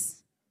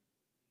Jesus,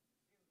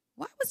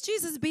 why was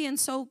Jesus being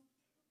so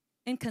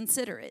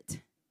inconsiderate?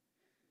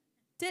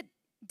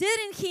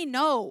 Didn't he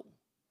know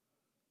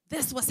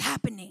this was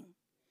happening?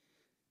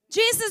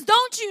 Jesus,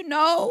 don't you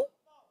know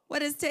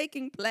what is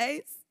taking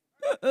place?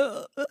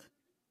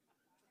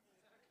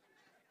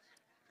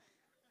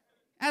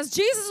 As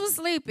Jesus was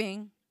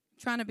sleeping,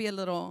 trying to be a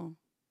little,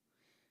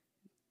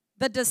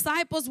 the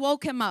disciples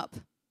woke him up,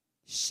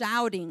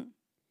 shouting,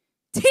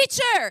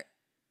 Teacher,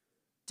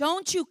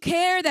 don't you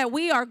care that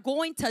we are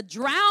going to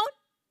drown?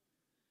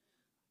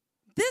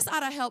 This ought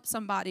to help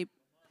somebody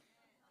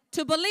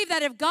to believe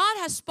that if God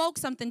has spoke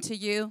something to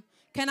you,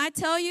 can I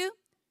tell you,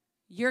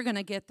 you're going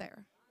to get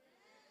there.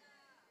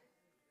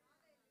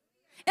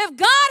 If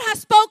God has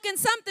spoken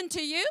something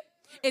to you,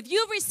 if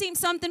you've received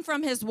something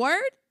from his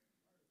word,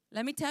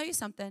 let me tell you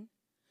something.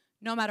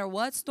 No matter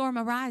what storm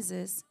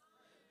arises,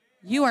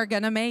 you are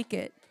going to make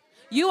it.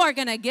 You are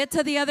going to get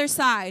to the other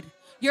side.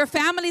 Your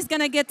family's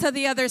going to get to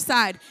the other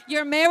side.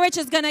 Your marriage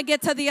is going to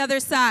get to the other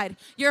side.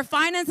 Your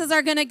finances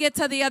are going to get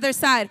to the other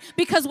side.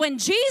 Because when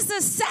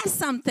Jesus says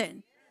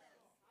something,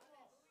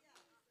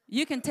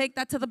 you can take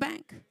that to the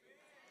bank.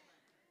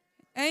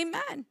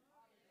 Amen.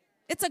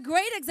 It's a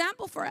great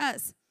example for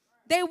us.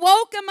 They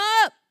woke him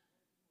up.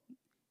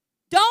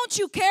 Don't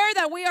you care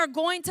that we are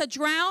going to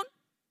drown?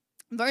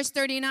 Verse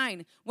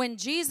 39, when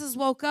Jesus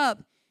woke up,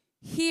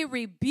 he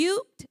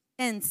rebuked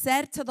and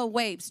said to the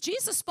waves.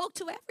 Jesus spoke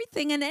to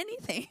everything and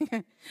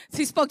anything.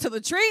 He spoke to the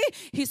tree.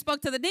 He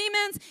spoke to the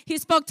demons. He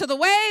spoke to the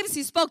waves.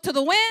 He spoke to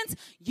the winds.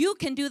 You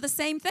can do the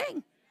same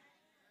thing.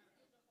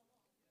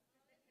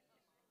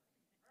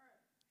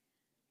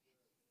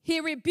 He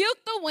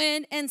rebuked the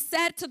wind and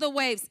said to the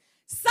waves,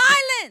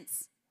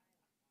 silence.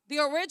 The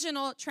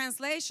original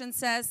translation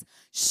says,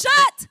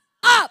 shut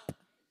up.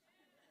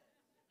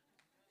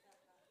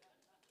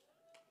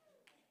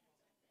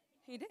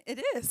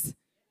 It is.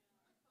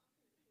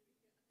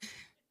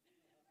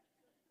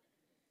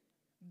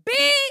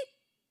 Be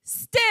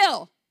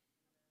still.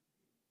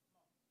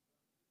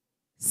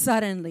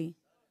 Suddenly,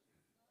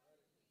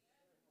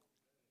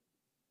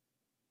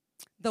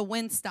 the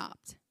wind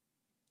stopped.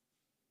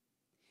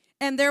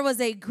 And there was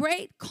a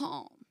great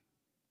calm.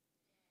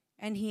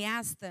 And he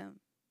asked them,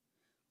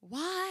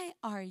 why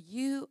are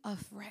you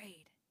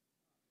afraid?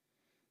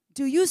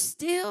 Do you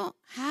still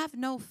have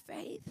no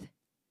faith?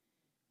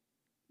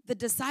 The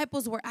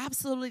disciples were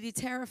absolutely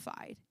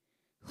terrified.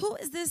 Who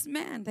is this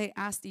man? They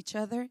asked each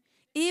other.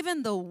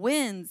 Even the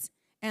winds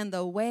and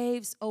the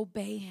waves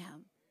obey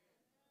him.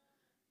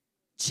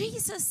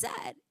 Jesus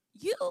said,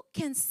 you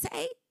can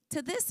say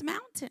to this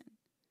mountain,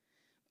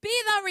 be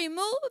thou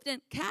removed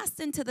and cast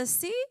into the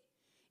sea.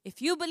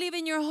 If you believe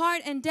in your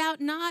heart and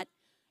doubt not,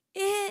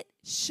 it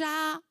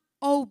shall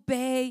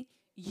obey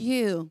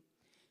you.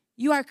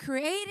 You are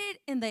created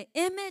in the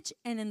image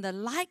and in the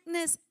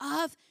likeness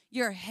of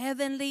your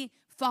heavenly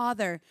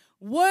Father.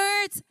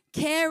 Words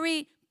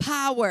carry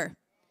power.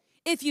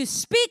 If you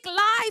speak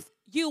life,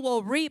 you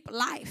will reap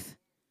life.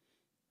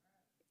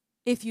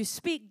 If you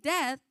speak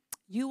death,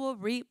 you will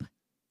reap.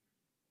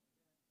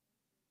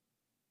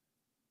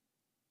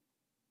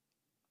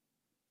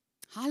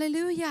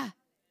 Hallelujah.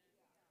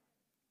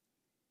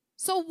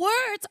 So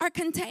words are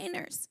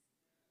containers.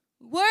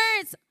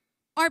 Words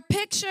are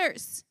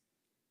pictures.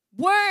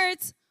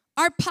 Words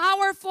are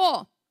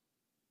powerful.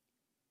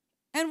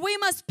 And we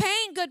must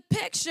paint good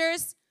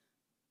pictures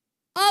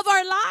of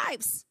our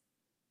lives.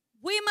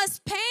 We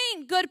must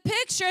paint good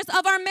pictures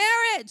of our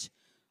marriage.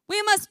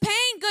 We must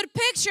paint good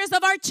pictures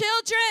of our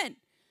children.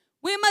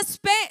 We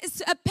must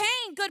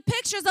paint good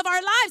pictures of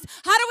our lives.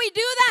 How do we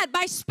do that?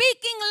 By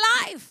speaking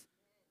life.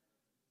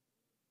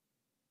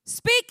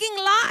 Speaking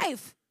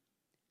life.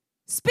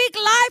 Speak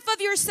life of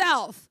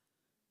yourself.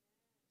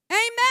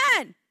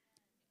 Amen.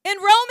 In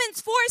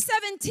Romans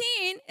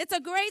 4:17, it's a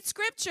great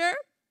scripture.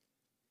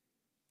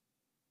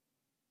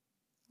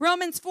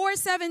 Romans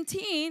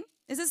 4:17.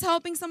 Is this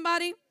helping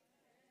somebody?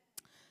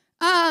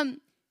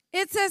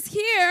 It says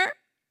here,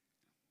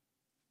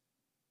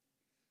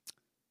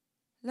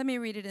 let me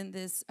read it in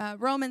this.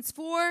 Romans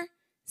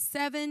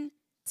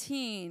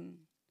 4:17.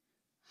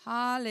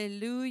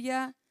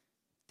 Hallelujah.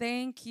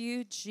 Thank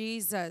you,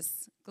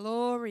 Jesus.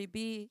 Glory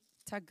be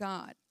to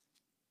God.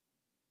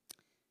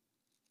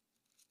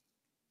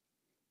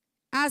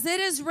 As it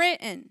is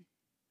written,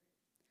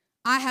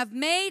 I have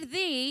made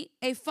thee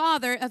a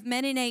father of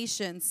many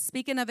nations,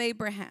 speaking of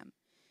Abraham,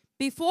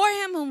 before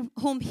him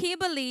whom he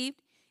believed,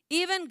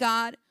 even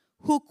God,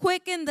 who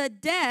quickened the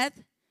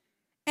dead,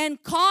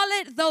 and call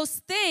it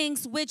those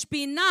things which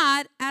be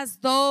not as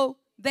though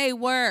they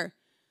were.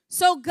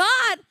 So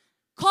God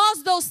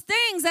calls those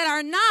things that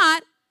are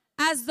not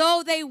as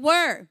though they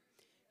were.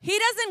 He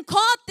doesn't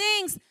call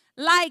things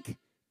like,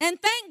 and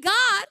thank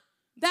God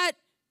that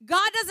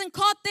God doesn't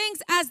call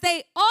things as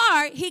they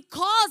are. He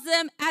calls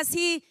them as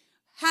he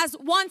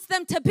wants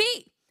them to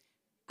be.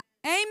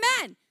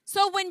 Amen.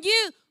 So when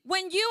you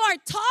are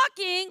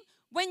talking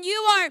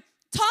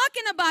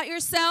about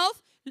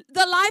yourself,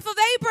 the life of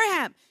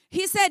Abraham,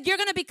 he said, you're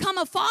going to become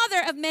a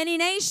father of many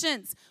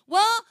nations.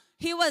 Well,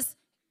 he was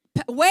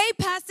way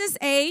past his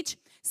age.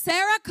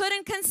 Sarah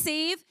couldn't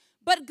conceive,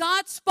 but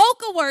God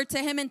spoke a word to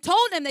him and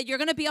told him that you're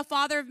going to be a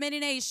father of many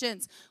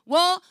nations.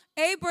 Well,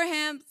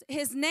 Abraham,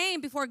 his name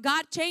before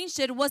God changed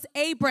it was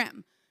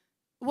Abram.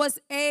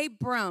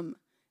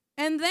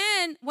 And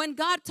then when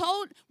God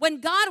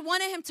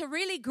wanted him to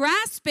really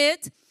grasp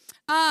it,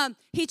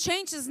 he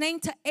changed his name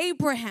to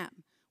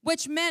Abraham,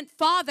 which meant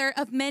father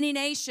of many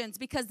nations,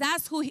 because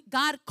that's who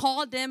God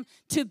called him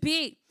to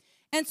be.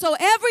 And so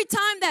every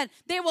time that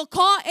they will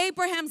call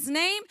Abraham's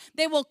name,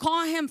 they will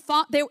call him,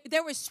 they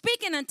were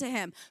speaking unto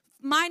him,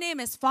 my name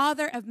is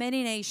Father of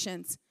many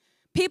nations.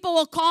 People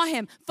will call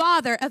him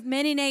Father of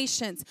many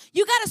nations.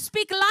 You got to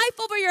speak life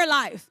over your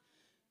life.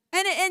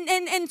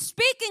 And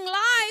speaking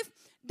life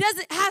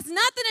has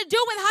nothing to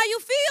do with how you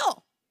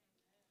feel.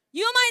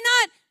 You might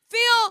not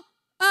feel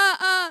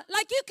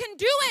like you can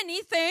do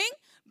anything,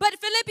 but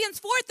Philippians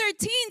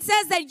 4:13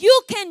 says that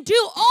you can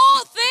do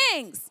all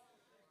things.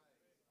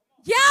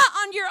 Yeah,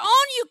 on your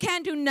own you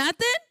can't do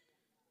nothing.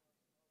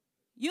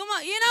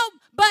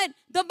 But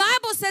the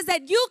Bible says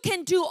that you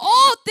can do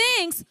all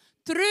things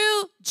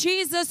through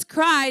Jesus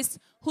Christ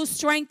who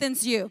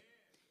strengthens you.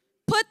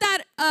 Put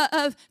that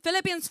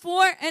Philippians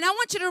 4, and I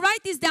want you to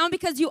write these down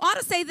because you ought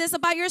to say this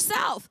about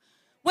yourself.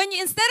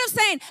 Instead of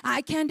saying,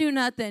 I can't do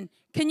nothing,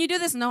 Can you do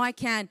this? No, I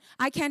can't.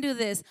 I can't do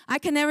this. I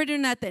can never do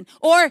nothing.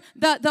 Or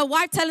the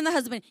wife telling the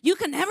husband, you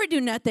can never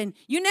do nothing.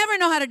 You never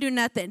know how to do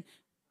nothing.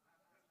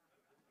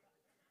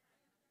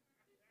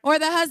 Or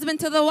the husband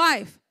to the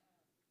wife,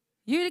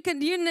 you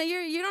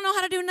don't know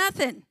how to do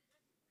nothing.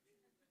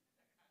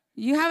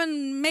 You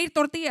haven't made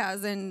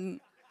tortillas. And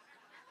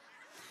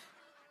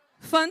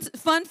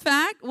fun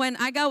fact, when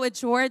I got with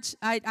George,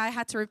 I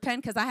had to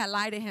repent because I had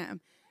lied to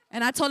him.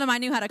 And I told him I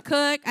knew how to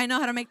cook. I know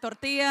how to make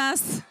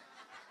tortillas.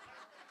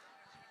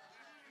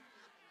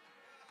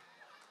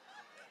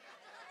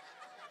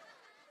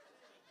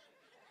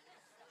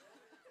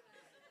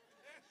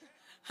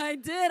 I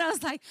did. I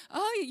was like,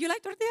 oh, you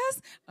like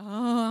tortillas?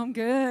 Oh, I'm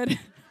good.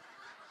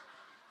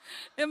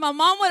 If my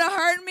mom would have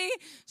heard me,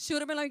 she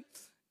would have been like,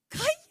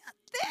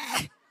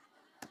 cállate.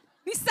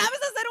 Ni sabes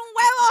hacer un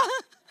huevo.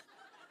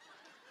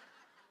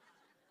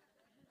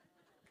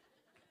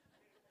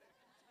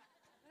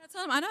 I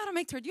told him, I know how to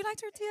make tortillas. Do you like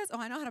tortillas? Oh,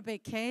 I know how to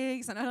bake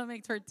cakes. I know how to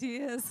make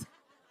tortillas.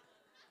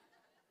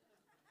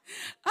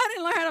 I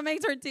didn't learn how to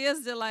make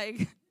tortillas till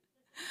like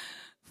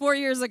 4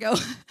 years ago.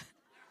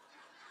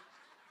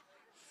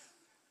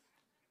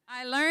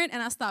 I learned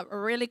and I stopped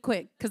really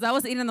quick because I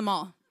was eating them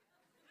all.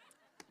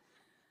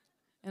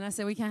 And I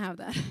said, we can't have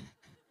that.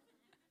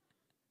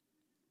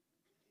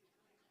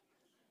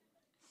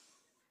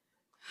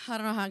 I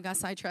don't know how I got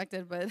sidetracked,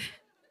 but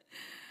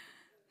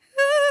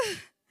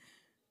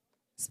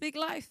speak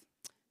life.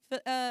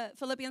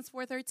 Philippians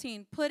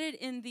 4:13. Put it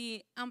in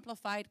the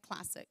Amplified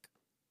Classic.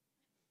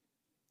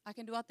 I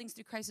can do all things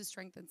through Christ who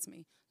strengthens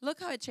me. Look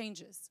how it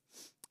changes.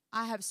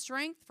 I have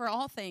strength for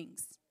all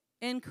things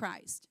in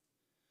Christ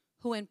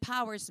who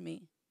empowers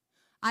me.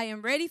 I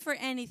am ready for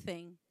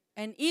anything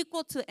and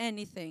equal to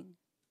anything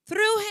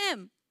through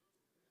him,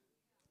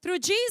 through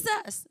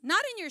Jesus,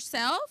 not in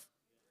yourself,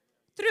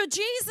 through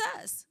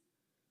Jesus,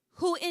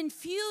 who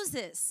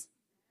infuses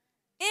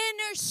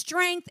inner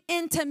strength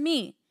into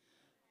me.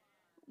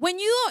 When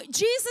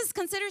Jesus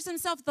considers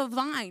himself the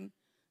vine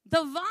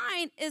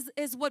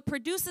is what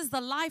produces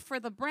the life for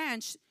the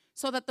branch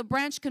so that the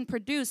branch can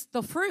produce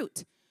the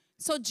fruit.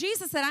 So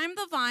Jesus said, I'm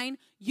the vine,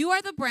 you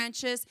are the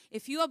branches.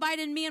 If you abide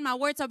in me and my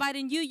words abide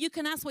in you, you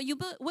can ask what you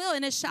will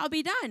and it shall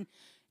be done.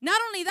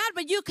 Not only that,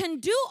 but you can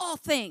do all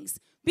things.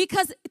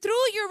 Because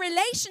through your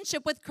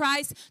relationship with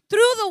Christ, through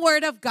the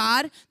Word of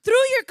God, through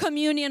your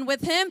communion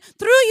with Him,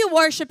 through you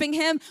worshiping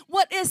Him,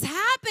 what is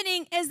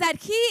happening is that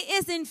He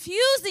is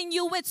infusing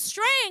you with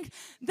strength.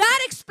 That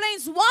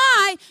explains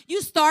why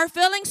you start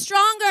feeling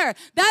stronger.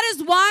 That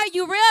is why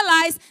you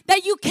realize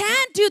that you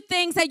can do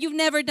things that you've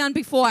never done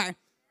before.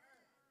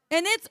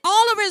 And it's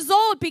all a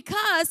result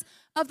because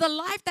of the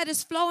life that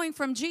is flowing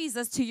from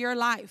Jesus to your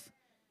life.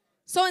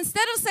 So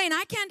instead of saying,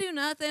 I can't do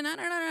nothing,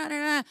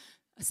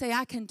 say,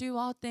 I can do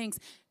all things.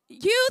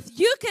 Youth,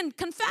 you can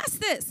confess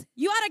this.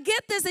 You ought to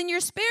get this in your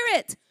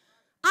spirit.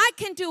 I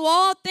can do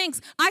all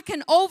things. I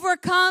can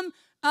overcome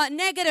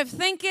negative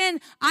thinking.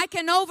 I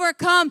can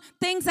overcome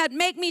things that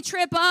make me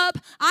trip up.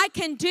 I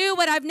can do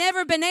what I've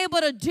never been able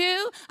to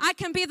do. I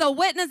can be the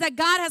witness that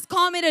God has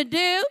called me to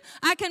do.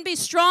 I can be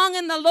strong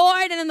in the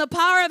Lord and in the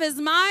power of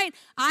His might.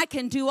 I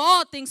can do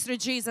all things through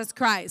Jesus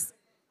Christ.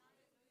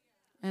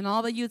 And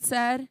all the youth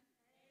said,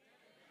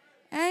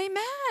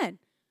 Amen.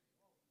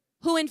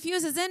 Who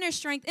infuses inner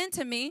strength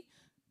into me.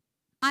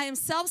 I am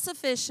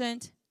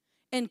self-sufficient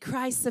in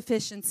Christ's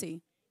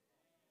sufficiency.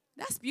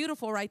 That's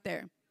beautiful right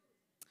there.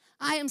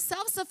 I am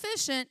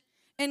self-sufficient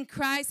in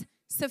Christ's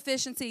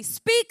sufficiency.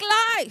 Speak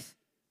life.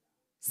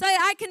 Say,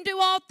 I can do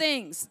all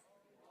things.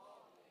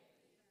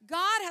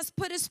 God has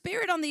put His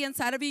Spirit on the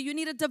inside of you. You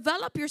need to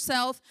develop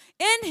yourself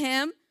in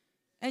Him,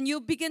 and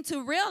you'll begin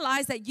to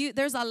realize that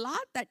there's a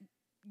lot that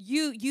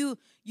you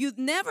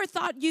never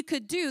thought you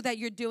could do that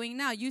you're doing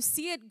now. You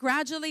see it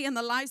gradually in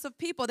the lives of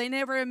people. They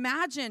never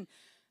imagined.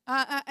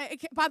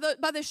 By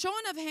the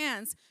showing of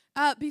hands,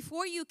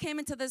 before you came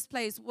into this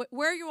place,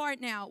 where you are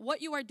now,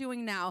 what you are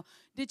doing now,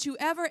 did you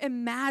ever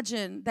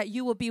imagine that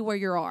you will be where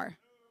you are?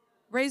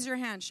 Raise your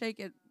hand, shake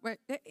it.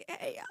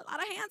 Hey, a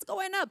lot of hands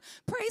going up.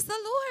 Praise the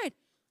Lord.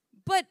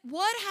 But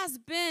what has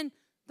been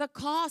the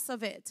cause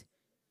of it?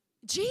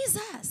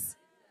 Jesus.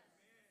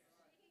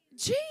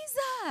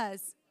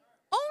 Jesus.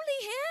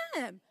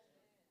 Only Him.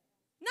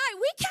 Now,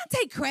 we can't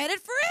take credit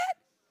for it.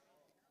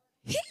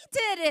 He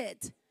did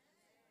it.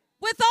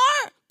 With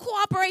our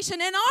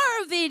cooperation and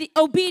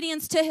our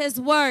obedience to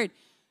His word.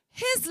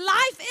 His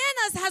life in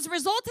us has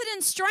resulted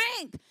in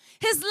strength.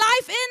 His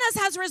life in us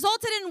has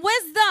resulted in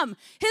wisdom.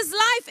 His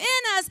life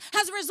in us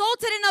has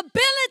resulted in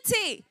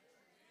ability.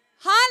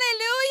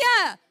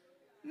 Hallelujah.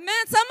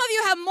 Man, some of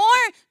you have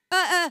more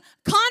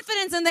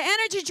confidence in the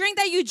energy drink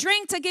that you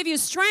drink to give you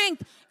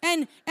strength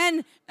and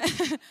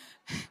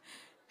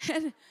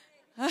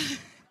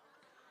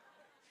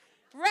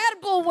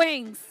Red Bull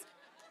wings.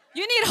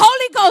 You need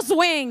Holy Ghost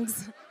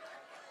wings.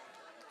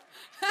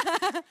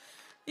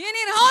 You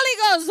need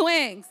Holy Ghost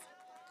wings.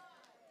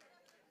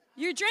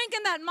 You're drinking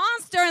that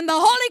Monster and the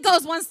Holy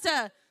Ghost wants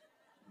to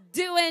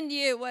do in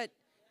you what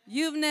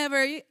you've never.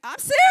 I'm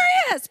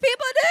serious.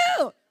 People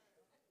do.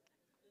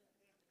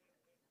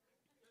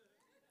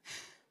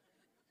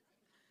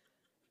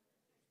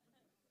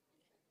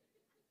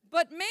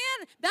 But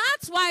man,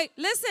 that's why,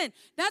 listen,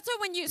 that's why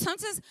when you,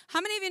 sometimes,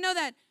 how many of you know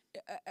that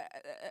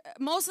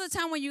most of the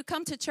time when you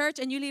come to church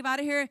and you leave out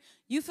of here,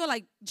 you feel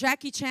like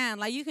Jackie Chan,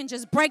 like you can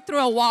just break through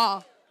a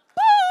wall.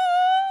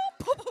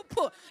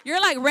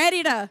 You're like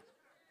ready to,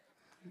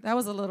 that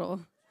was a little.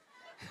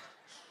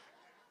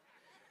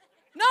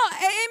 No,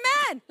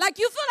 amen. Like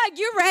you feel like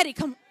you're ready.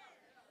 Come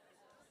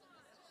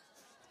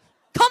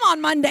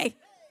on Monday.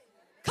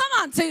 Come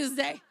on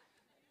Tuesday.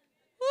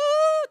 Woo,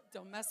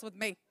 don't mess with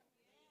me.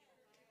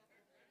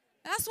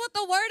 That's what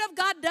the Word of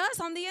God does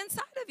on the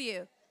inside of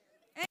you.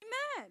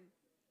 Amen.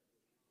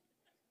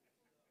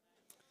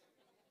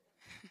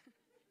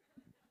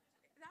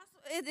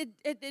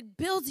 It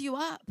builds you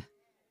up.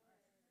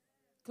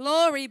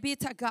 Glory be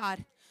to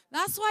God.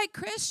 That's why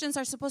Christians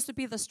are supposed to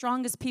be the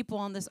strongest people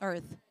on this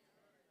earth.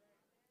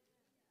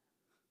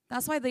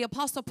 That's why the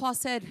Apostle Paul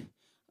said,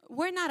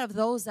 we're not of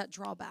those that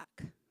draw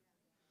back.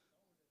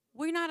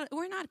 We're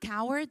not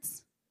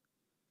cowards.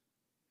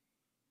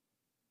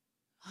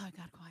 Oh, I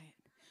got quiet.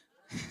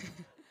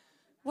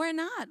 We're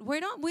not. We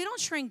don't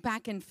shrink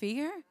back in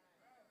fear.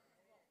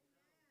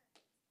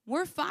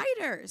 We're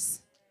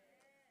fighters.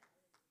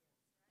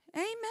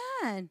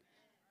 Amen.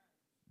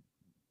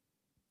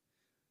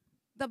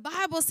 The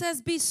Bible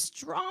says, be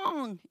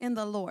strong in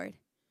the Lord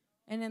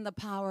and in the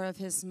power of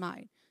his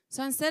might.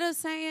 So instead of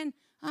saying,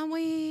 I'm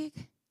weak,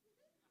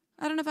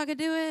 I don't know if I could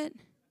do it,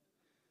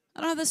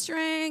 I don't have the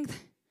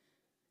strength,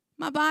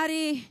 my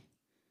body,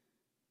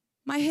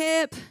 my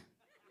hip,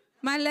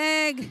 my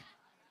leg,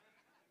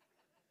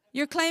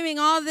 you're claiming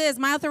all this,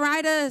 my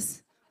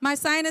arthritis, my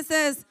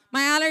sinuses,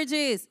 my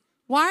allergies.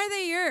 Why are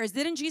they yours?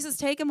 Didn't Jesus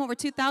take them over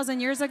 2,000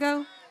 years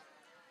ago?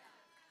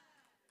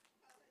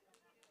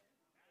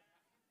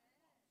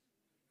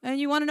 And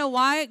you want to know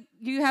why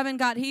you haven't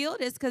got healed?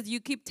 It's because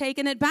you keep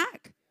taking it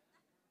back.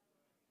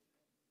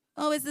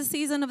 Oh, it's the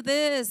season of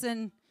this,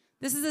 and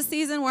this is a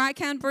season where I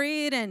can't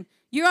breathe, and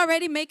you're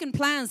already making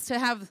plans to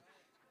have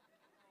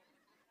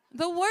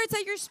the words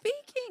that you're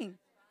speaking.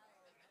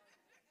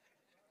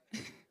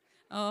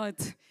 Oh,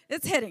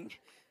 it's hitting.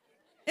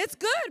 It's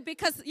good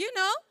because, you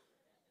know,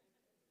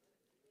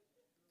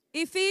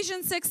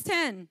 Ephesians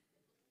 6:10.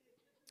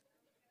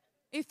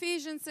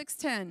 Ephesians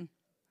 6:10.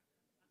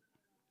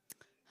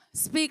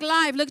 Speak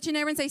live. Look at your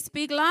neighbor and say,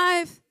 speak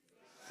live.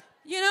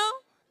 You know?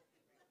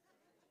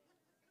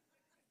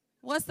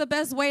 What's the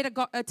best way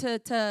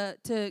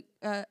to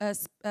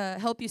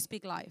help you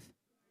speak life?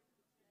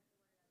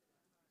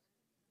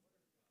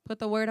 Put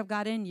the word of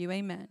God in you.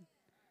 Amen.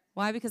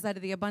 Why? Because out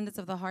of the abundance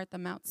of the heart, the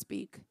mouth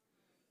speak.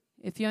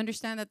 If you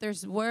understand that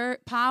there's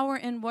power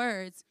in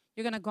words,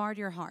 you're going to guard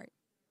your heart.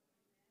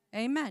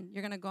 Amen.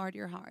 You're going to guard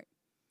your heart.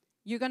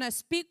 You're going to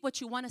speak what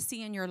you want to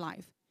see in your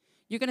life.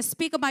 You're going to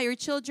speak about your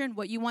children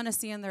what you want to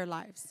see in their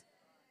lives.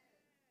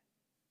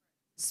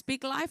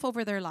 Speak life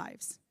over their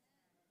lives.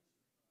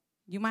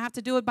 You might have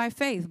to do it by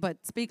faith, but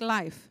speak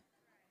life.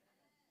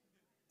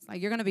 It's like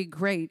you're going to be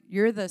great.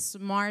 You're the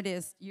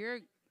smartest.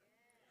 You're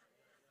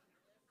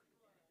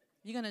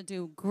going to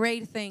do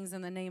great things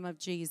in the name of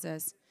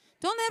Jesus.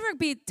 Don't ever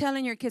be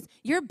telling your kids,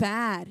 you're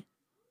bad.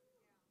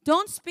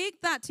 Don't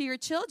speak that to your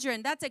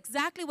children. That's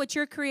exactly what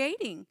you're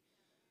creating.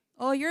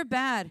 Oh, you're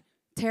bad.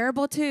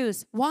 Terrible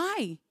twos.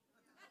 Why?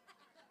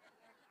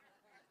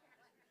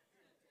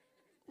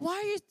 Why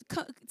are you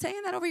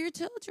saying that over your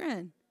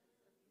children?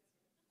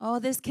 Oh,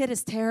 this kid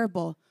is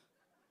terrible.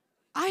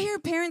 I hear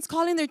parents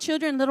calling their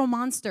children little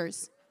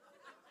monsters.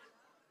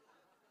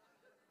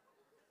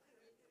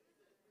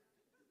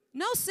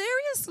 No,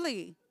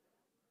 seriously.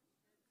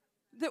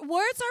 The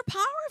words are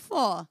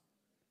powerful.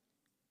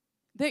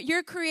 That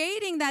you're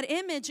creating that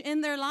image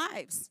in their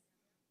lives.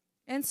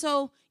 And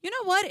so, you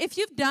know what? If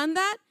you've done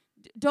that,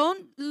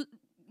 don't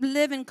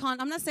live in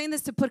I'm not saying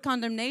this to put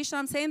condemnation.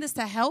 I'm saying this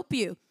to help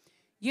you.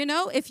 You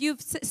know, if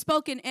you've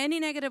spoken any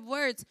negative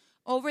words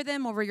over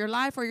them, over your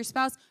life or your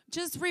spouse,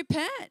 just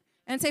repent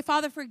and say,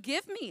 Father,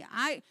 forgive me.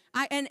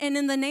 And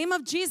in the name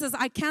of Jesus,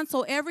 I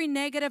cancel every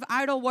negative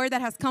idle word that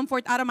has come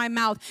forth out of my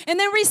mouth. And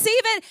then receive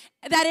it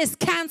that is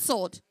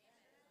canceled.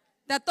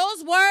 That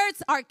those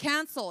words are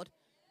canceled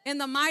in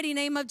the mighty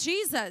name of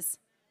Jesus.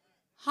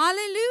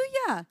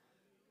 Hallelujah.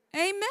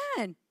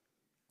 Amen.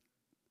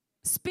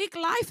 Speak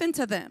life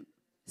into them.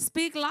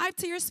 Speak life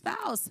to your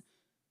spouse.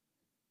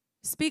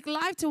 Speak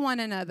life to one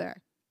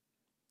another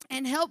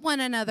and help one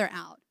another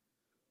out.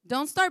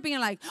 Don't start being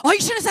like, oh,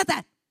 you should have said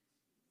that.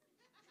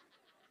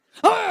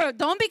 Or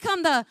don't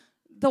become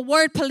the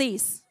word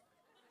police.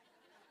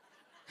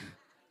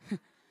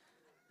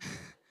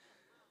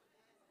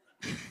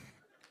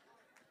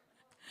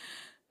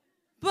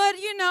 But,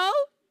 you know,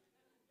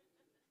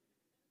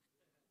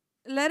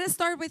 let it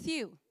start with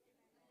you.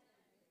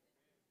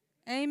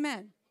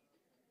 Amen.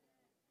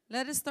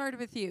 Let it start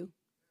with you.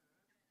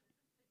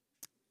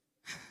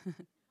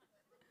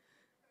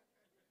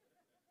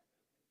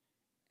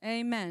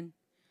 Amen.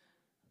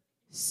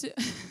 So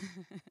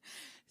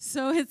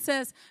it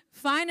says,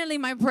 finally,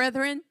 my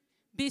brethren,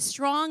 be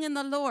strong in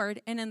the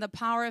Lord and in the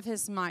power of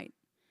his might.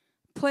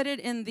 Put it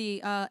in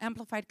the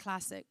Amplified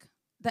Classic.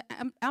 the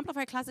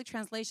Amplified Classic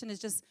Translation is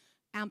just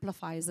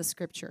amplifies the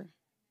scripture,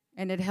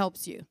 and it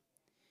helps you.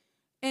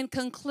 In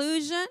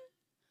conclusion,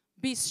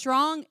 be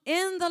strong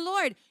in the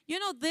Lord. You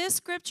know, this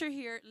scripture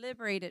here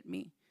liberated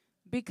me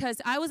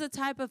because I was a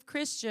type of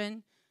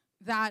Christian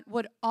that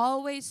would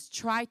always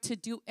try to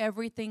do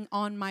everything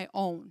on my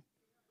own.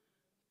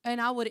 And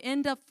I would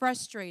end up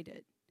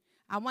frustrated.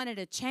 I wanted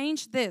to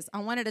change this. I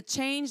wanted to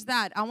change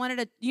that. I wanted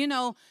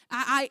to,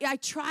 I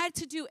tried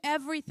to do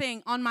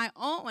everything on my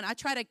own. I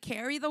tried to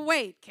carry the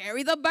weight,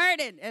 carry the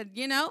burden, and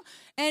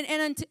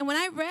when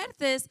I read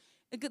this,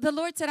 the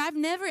Lord said, I've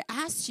never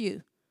asked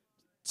you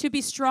to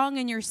be strong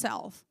in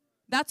yourself.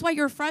 That's why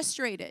you're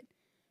frustrated.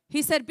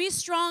 He said, be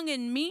strong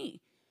in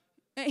me.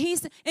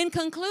 In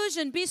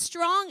conclusion, be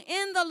strong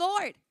in the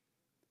Lord.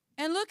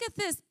 And look at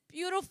this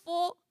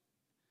beautiful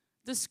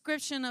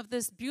description of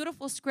this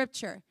beautiful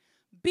scripture.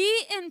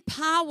 Be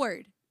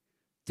empowered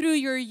through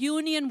your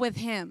union with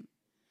Him.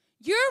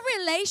 Your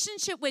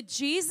relationship with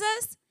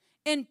Jesus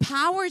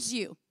empowers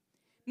you,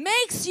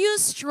 makes you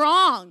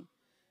strong.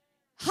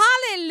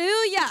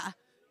 Hallelujah.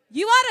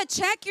 You ought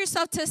to check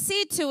yourself to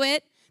see to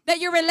it that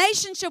your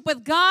relationship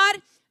with God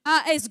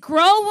is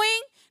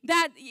growing,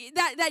 that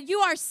you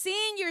are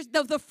seeing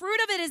the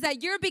fruit of it is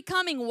that you're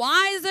becoming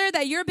wiser,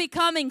 that you're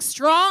becoming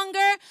stronger.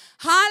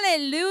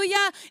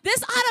 Hallelujah.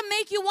 This ought to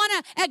make you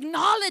want to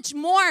acknowledge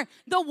more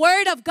the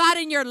word of God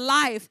in your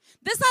life.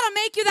 This ought to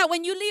make you that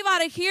when you leave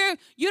out of here,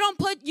 you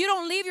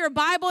don't leave your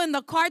Bible in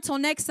the car till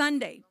next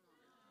Sunday.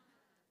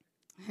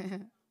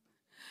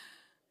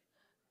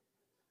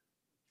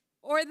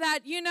 Or that,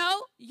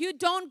 you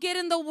don't get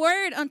in the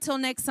word until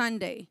next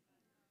Sunday.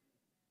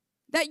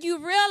 That you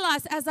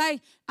realize as I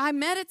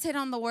meditate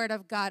on the word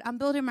of God, I'm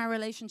building my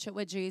relationship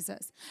with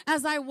Jesus.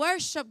 As I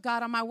worship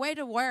God on my way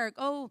to work,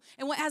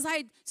 as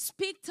I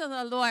speak to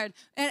the Lord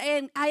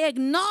and I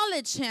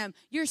acknowledge Him,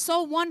 you're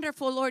so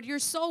wonderful, Lord. You're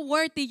so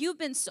worthy. You've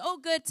been so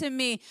good to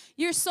me.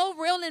 You're so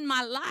real in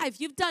my life.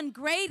 You've done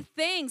great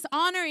things,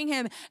 honoring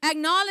Him,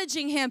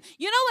 acknowledging Him.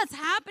 You know what's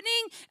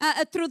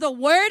happening through the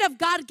word of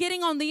God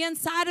getting on the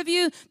inside of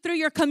you, through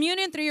your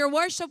communion, through your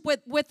worship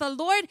with the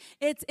Lord?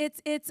 It's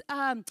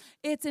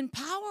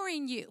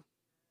empowering you.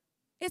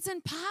 It's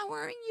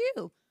empowering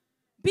you.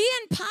 Be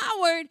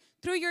empowered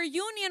through your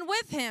union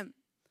with Him.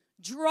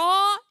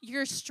 Draw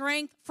your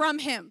strength from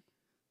Him.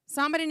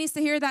 Somebody needs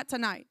to hear that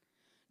tonight.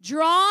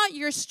 Draw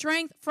your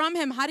strength from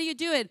Him. How do you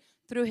do it?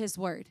 Through His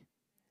word.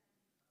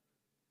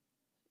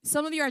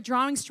 Some of you are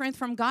drawing strength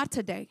from God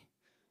today.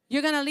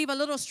 You're going to leave a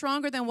little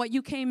stronger than what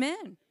you came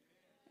in.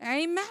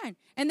 Amen.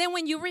 And then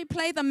when you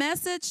replay the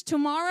message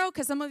tomorrow,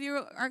 because some of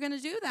you are going to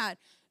do that,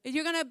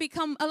 you're going to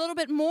become a little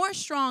bit more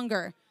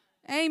stronger.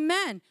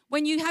 Amen.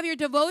 When you have your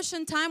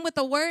devotion time with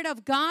the word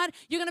of God,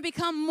 you're going to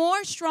become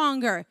more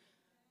stronger.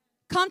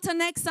 Come to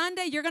next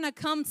Sunday, you're going to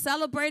come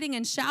celebrating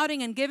and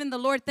shouting and giving the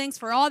Lord thanks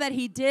for all that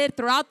He did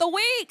throughout the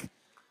week.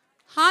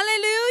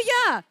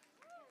 Hallelujah.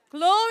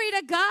 Glory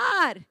to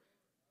God.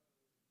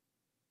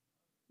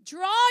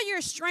 Draw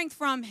your strength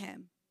from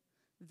Him.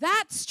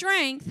 That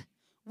strength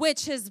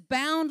which His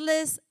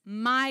boundless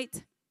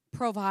might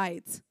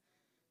provides.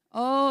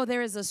 Oh,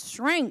 there is a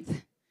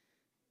strength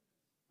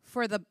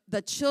for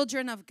the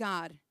children of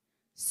God.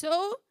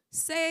 So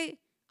say,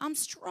 I'm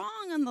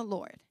strong in the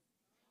Lord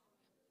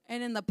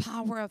and in the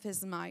power of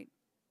His might.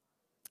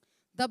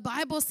 The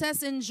Bible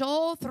says in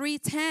Joel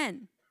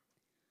 3:10,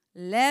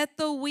 let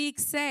the weak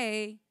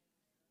say,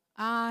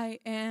 I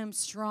am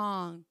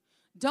strong.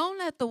 Don't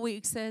let the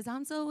weak say,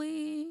 I'm so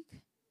weak,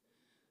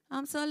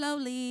 I'm so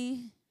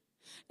lowly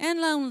and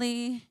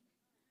lonely.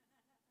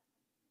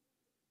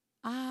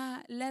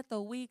 Let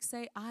the weak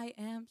say, I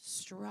am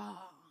strong.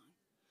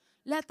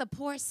 Let the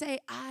poor say,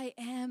 I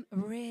am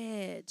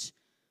rich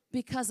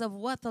because of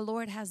what the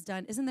Lord has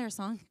done. Isn't there a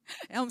song?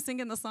 I'm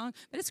singing the song,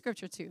 but it's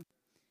scripture too.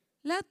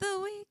 Let the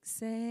weak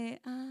say,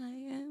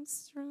 I am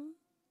strong.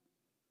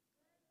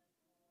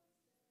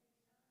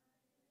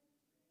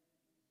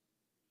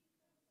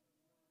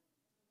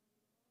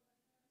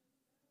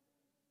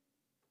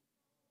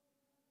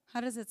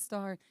 How does it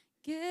start?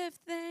 Give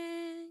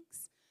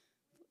thanks,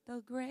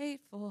 the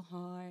grateful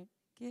heart.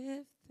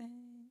 Give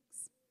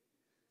thanks.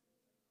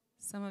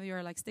 Some of you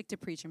are like, stick to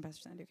preaching,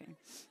 Pastor Sandy. Okay.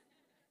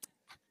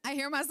 I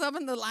hear myself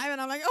in the live,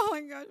 and I'm like, oh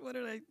my gosh,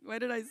 what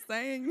did I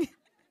sing?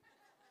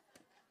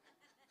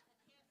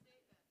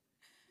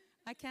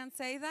 I can't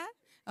say that?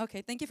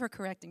 Okay, thank you for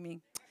correcting me.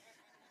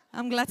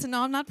 I'm glad to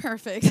know I'm not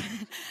perfect.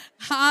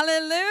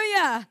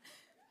 Hallelujah.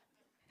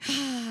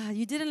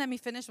 You didn't let me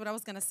finish what I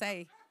was going to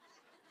say.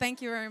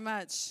 Thank you very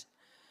much.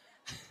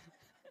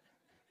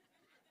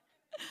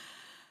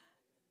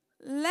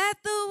 Let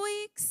the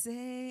weak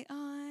say,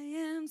 I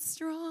am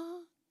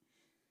strong.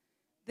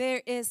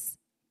 There is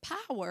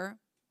power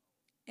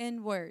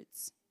in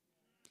words.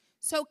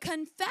 So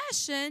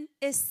confession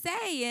is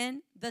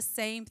saying the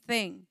same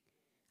thing.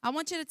 I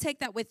want you to take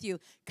that with you.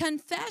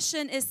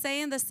 Confession is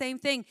saying the same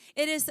thing.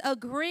 It is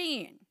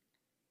agreeing.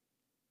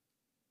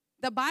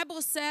 The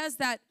Bible says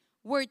that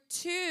where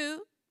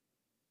two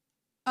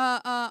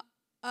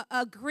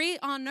agree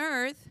on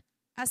earth,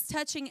 as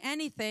touching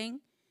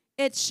anything,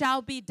 it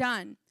shall be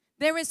done.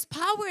 There is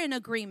power in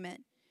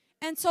agreement.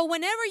 And so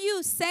whenever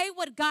you say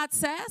what God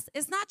says,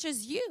 it's not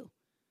just you.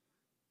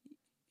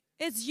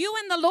 It's you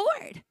and the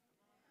Lord.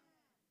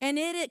 And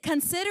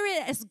consider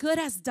it as good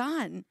as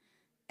done.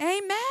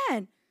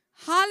 Amen.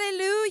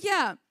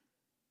 Hallelujah.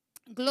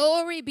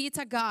 Glory be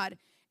to God.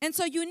 And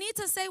so you need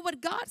to say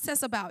what God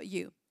says about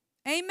you.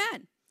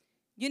 Amen.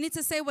 You need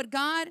to say what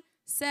God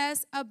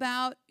says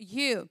about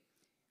you.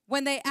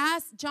 When they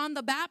asked John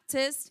the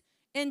Baptist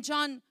in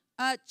John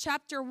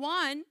chapter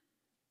 1,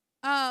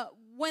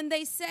 when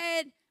they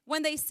said, who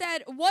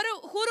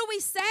do we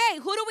say?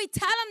 Who do we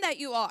tell them that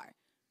you are?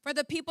 For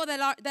the people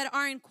that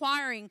are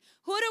inquiring,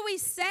 who do we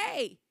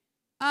say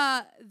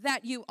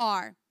that you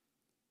are?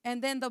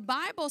 And then the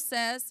Bible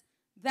says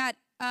that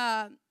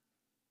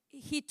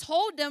he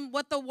told them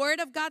what the word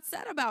of God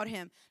said about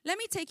him. Let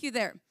me take you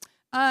there.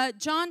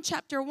 John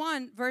chapter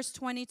 1, verse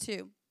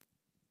 22.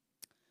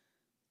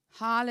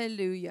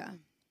 Hallelujah.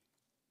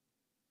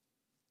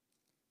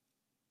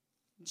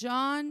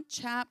 John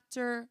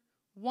chapter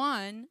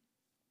 1,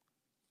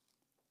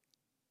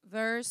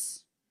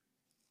 verse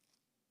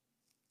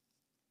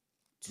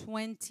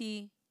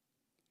 22.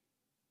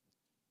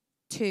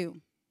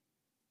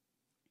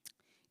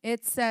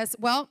 It says,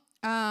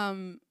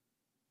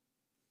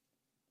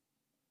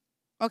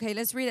 okay,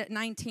 let's read it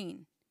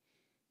 19.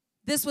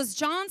 This was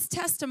John's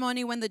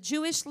testimony when the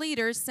Jewish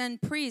leaders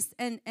sent priests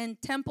and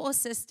temple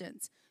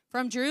assistants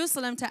from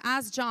Jerusalem to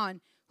ask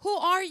John, who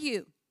are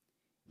you?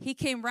 He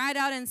came right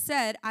out and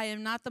said, I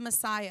am not the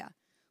Messiah.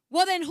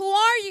 Well, then who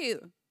are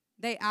you?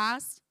 They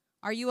asked.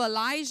 Are you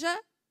Elijah?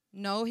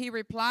 No, he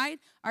replied.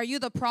 Are you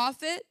the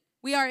prophet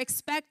we are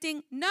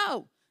expecting?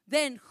 No.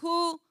 Then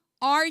who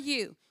are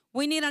you?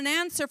 We need an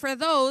answer for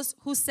those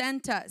who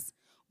sent us.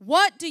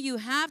 What do you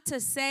have to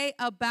say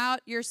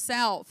about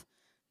yourself?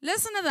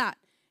 Listen to that.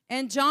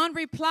 And John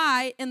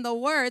replied in the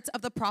words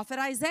of the prophet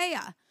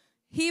Isaiah.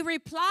 He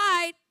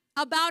replied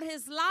about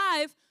his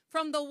life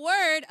from the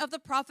word of the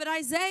prophet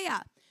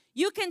Isaiah.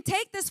 You can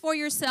take this for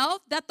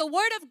yourself, that the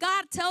word of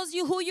God tells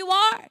you who you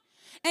are.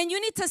 And you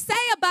need to say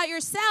about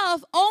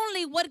yourself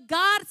only what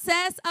God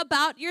says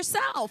about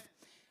yourself.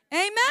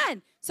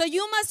 Amen. So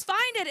you must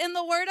find it in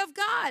the word of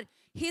God.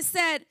 It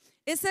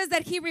says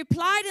that he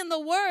replied in the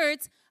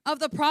words of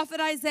the prophet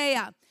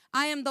Isaiah.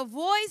 I am the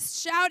voice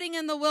shouting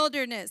in the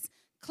wilderness.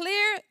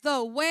 Clear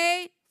the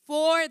way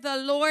for the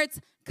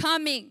Lord's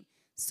coming.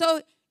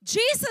 So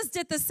Jesus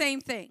did the same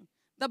thing.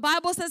 The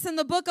Bible says in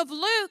the book of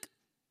Luke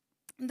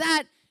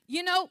that,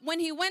 you know, when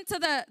he went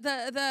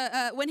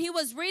to when he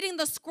was reading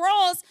the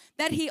scrolls,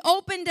 that he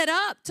opened it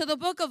up to the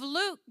book of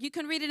Luke. You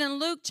can read it in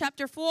Luke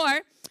chapter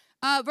 4,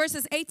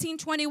 verses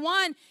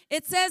 18-21.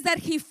 It says that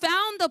he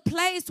found the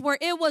place where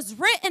it was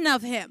written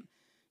of him.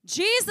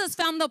 Jesus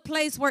found the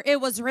place where it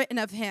was written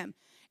of him.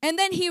 And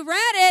then he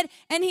read it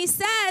and he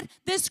said,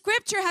 this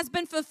scripture has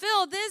been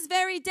fulfilled this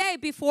very day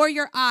before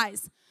your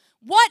eyes.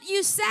 What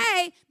you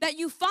say that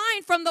you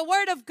find from the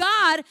word of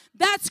God,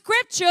 that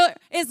scripture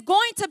is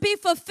going to be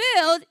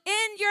fulfilled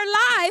in your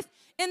life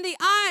in the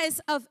eyes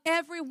of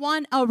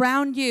everyone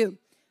around you.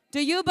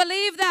 Do you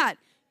believe that?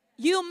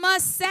 You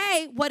must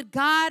say what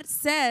God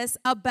says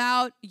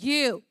about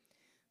you.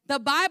 The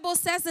Bible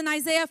says in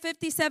Isaiah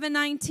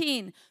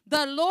 57:19,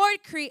 the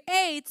Lord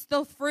creates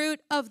the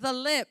fruit of the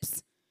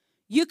lips.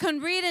 You can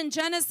read in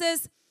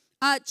Genesis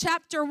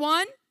chapter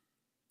 1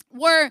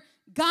 where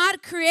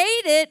God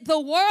created the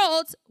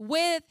world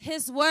with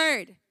his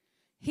word.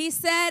 He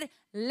said,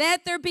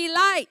 let there be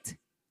light,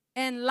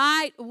 and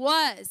light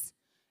was.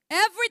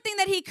 Everything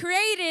that he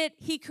created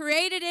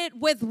it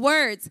with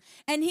words.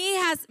 And he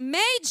has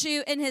made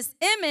you in his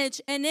image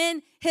and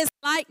in his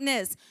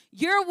likeness.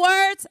 Your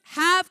words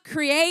have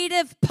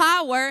creative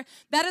power.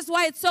 That is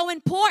why it's so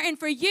important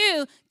for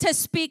you to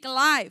speak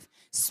life.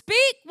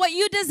 Speak what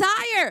you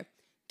desire.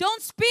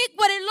 Don't speak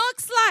what it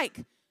looks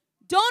like.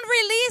 Don't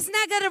release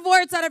negative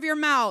words out of your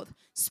mouth.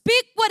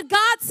 Speak what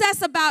God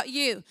says about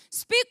you.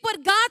 Speak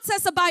what God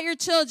says about your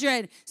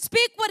children.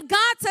 Speak what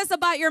God says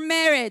about your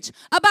marriage,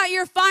 about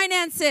your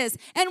finances.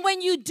 And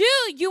when you do,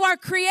 you are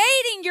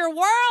creating your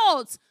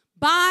worlds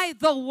by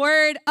the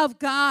word of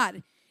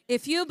God.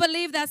 If you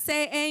believe that,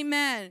 say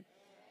amen.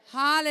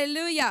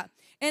 Hallelujah.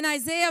 In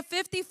Isaiah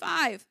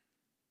 55,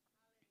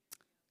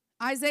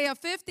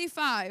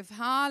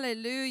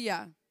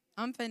 hallelujah.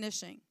 I'm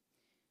finishing.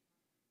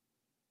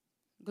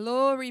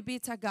 Glory be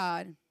to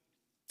God.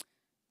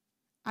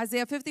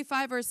 Isaiah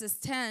 55 verses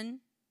 10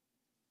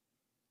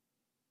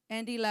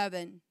 and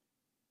 11.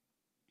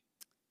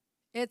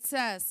 It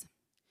says,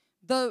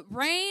 the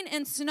rain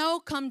and snow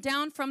come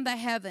down from the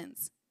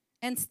heavens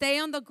and stay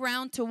on the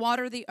ground to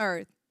water the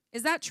earth.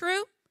 Is that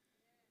true?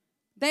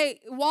 They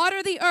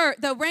water the earth.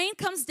 The rain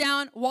comes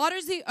down,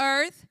 waters the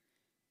earth,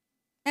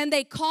 and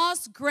they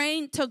cause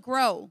grain to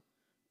grow,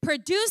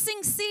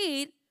 producing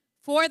seed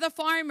for the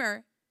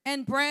farmer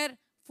and bread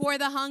for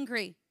the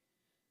hungry.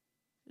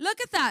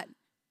 Look at that.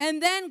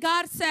 And then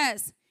God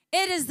says,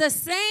 it is the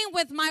same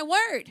with my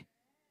word.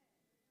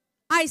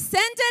 I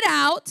send it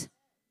out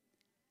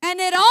And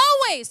it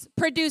always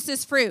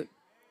produces fruit.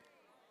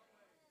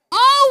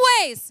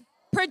 Always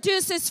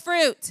produces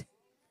fruit.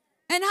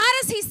 And how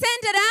does he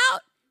send it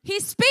out? He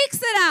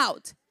speaks it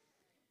out.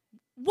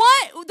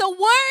 What the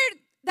word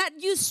that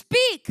you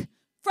speak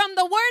from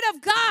the word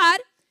of God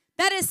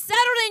that is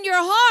settled in your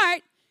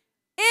heart,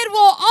 it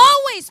will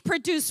always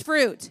produce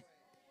fruit.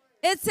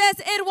 It says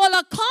it will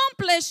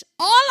accomplish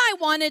all I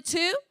want it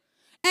to,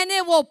 and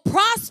it will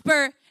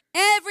prosper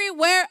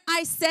everywhere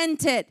I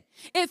sent it.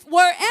 If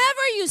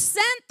wherever you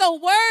sent the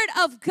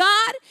word of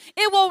God,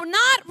 it will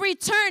not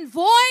return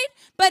void,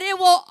 but it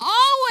will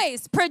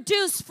always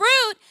produce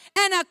fruit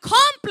and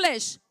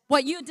accomplish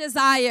what you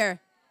desire.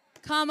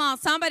 Come on,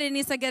 somebody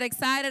needs to get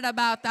excited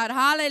about that.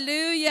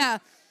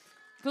 Hallelujah.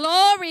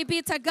 Glory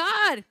be to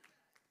God.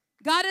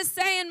 God is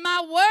saying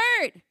my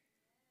word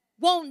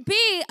won't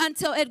be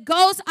until it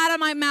goes out of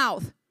my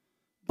mouth.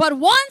 But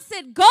once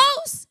it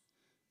goes,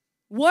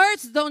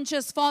 words don't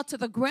just fall to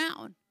the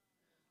ground.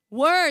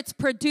 Words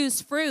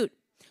produce fruit.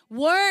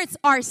 Words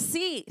are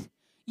seed.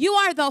 You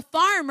are the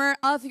farmer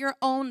of your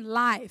own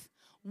life.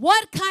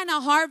 What kind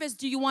of harvest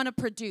do you want to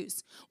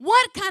produce?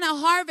 What kind of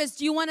harvest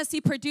do you want to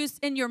see produced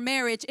in your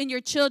marriage, in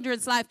your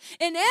children's life,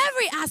 in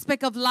every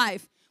aspect of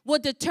life will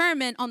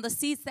determine on the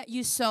seeds that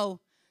you sow.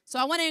 So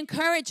I want to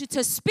encourage you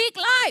to speak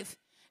life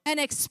and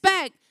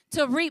expect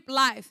to reap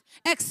life.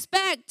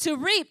 Expect to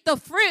reap the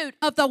fruit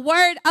of the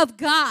word of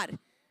God.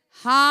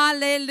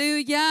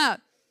 Hallelujah.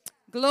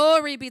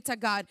 Glory be to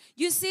God.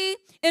 You see,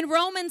 in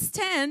Romans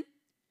 10,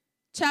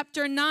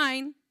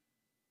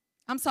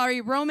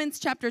 Romans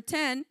chapter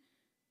 10,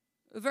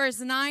 verse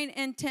 9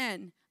 and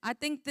 10. I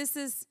think this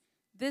is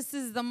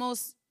the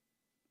most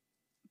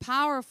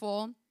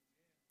powerful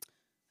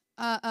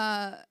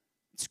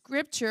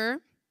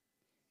scripture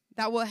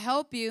that will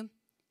help you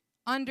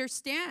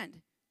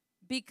understand.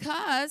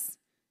 Because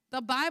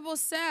the Bible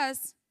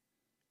says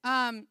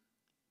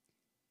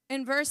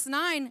in verse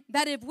 9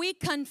 that if we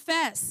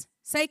confess,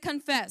 say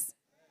confess,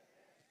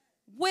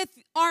 with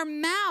our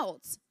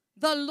mouths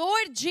the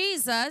Lord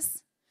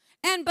Jesus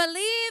and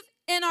believe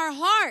in our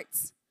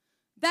hearts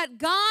that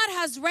God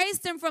has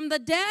raised him from the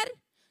dead,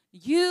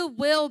 you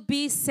will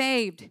be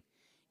saved.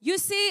 You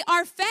see,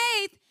 our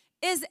faith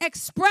is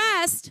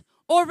expressed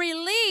or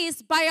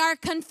released by our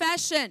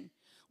confession.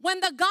 When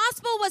the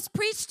gospel was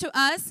preached to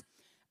us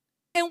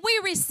and we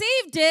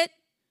received it,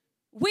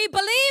 we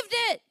believed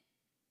it.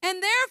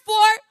 And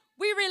therefore,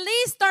 we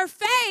released our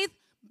faith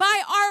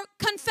by our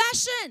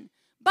confession,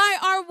 by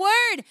our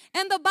word.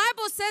 And the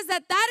Bible says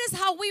that that is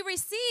how we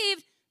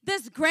received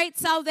this great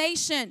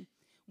salvation.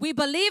 We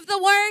believe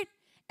the word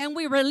and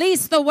we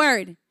release the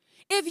word.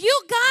 If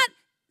you got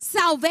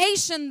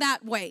salvation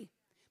that way,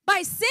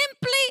 by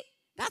simply,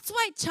 that's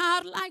why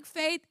childlike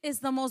faith is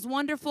the most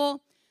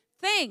wonderful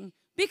thing.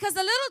 Because a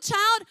little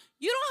child,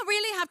 you don't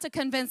really have to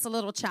convince a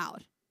little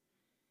child.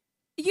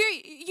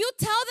 You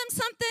tell them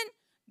something,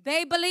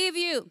 they believe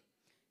you.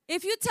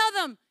 If you tell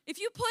them, if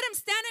you put them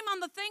standing on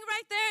the thing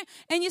right there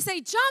and you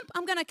say, jump,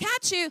 I'm going to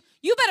catch you,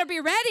 you better be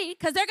ready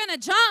because they're going to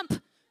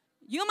jump.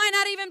 You might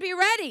not even be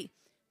ready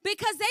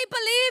because they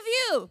believe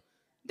you.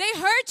 They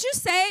heard you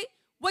say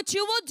what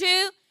you will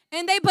do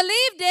and they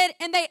believed it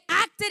and they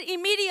acted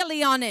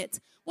immediately on it.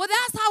 Well,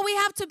 that's how we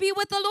have to be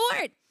with the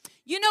Lord.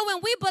 You know,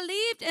 when we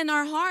believed in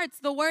our hearts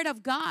the word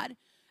of God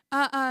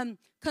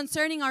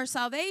concerning our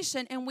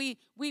salvation, and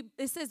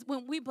it says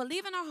when we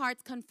believe in our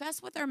hearts,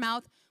 confess with our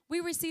mouth, we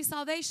receive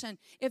salvation.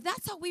 If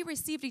that's how we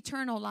received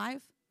eternal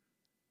life,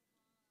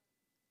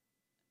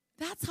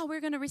 that's how we're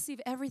going to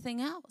receive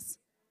everything else.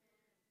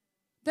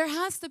 There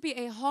has to be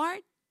a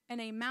heart and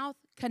a mouth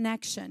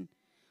connection.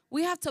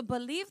 We have to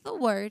believe the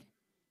word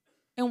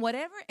in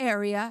whatever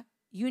area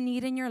you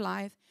need in your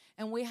life,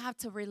 and we have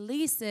to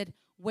release it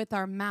with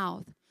our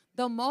mouth.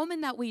 The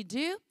moment that we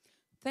do,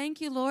 thank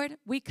you, Lord,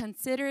 we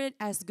consider it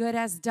as good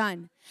as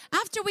done.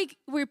 After we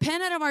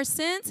repented of our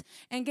sins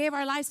and gave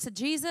our lives to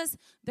Jesus,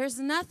 there's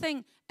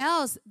nothing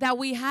else that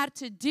we had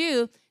to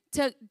do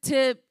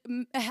to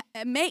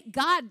make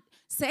God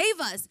save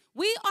us.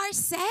 We are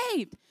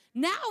saved.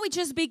 Now we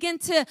just begin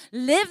to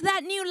live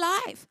that new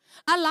life,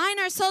 align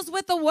ourselves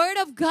with the word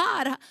of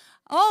God.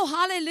 Oh,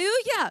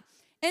 hallelujah.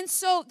 And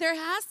so there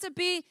has to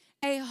be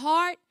a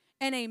heart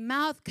and a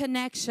mouth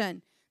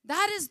connection.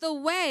 That is the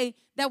way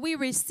that we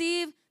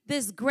receive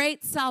this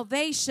great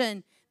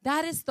salvation.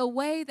 That is the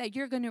way that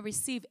you're going to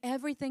receive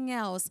everything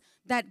else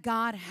that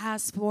God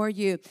has for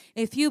you.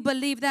 If you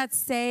believe that,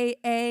 say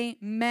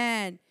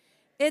amen.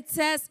 It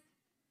says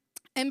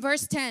in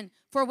verse 10,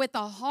 for with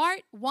the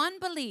heart one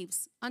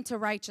believes unto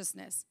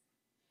righteousness,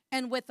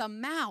 and with the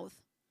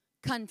mouth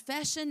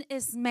confession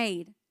is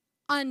made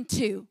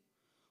unto.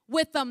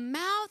 With the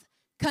mouth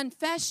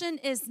confession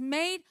is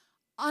made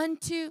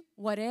unto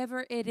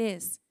whatever it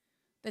is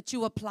that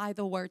you apply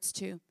the words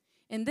to.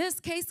 In this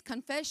case,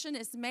 confession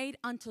is made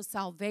unto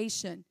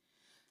salvation.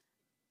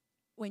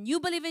 When you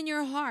believe in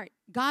your heart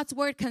God's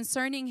word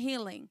concerning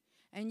healing,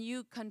 and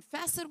you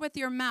confess it with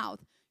your mouth,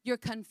 your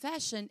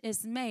confession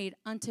is made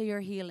unto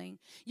your healing.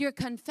 Your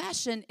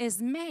confession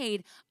is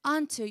made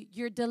unto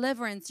your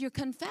deliverance. Your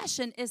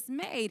confession is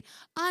made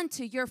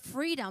unto your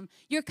freedom.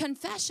 Your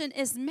confession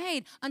is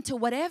made unto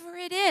whatever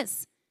it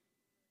is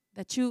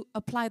that you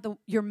apply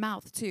your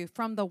mouth to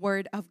from the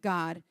word of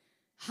God.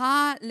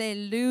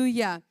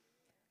 Hallelujah.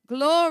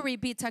 Glory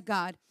be to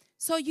God.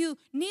 So you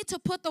need to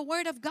put the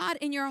word of God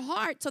in your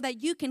heart so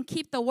that you can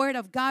keep the word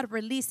of God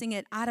releasing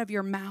it out of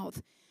your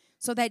mouth,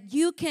 so that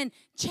you can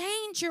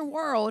change your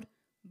world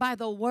by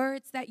the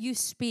words that you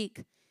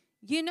speak.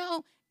 You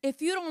know,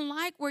 if you don't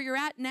like where you're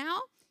at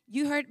now,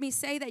 you heard me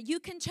say that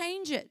you can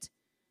change it.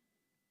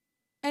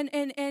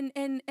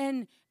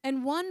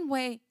 And one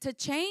way to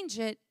change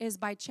it is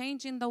by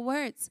changing the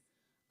words.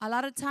 A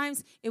lot of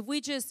times, if we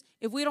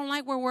don't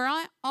like where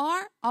we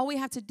are, all we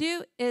have to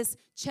do is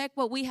check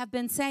what we have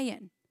been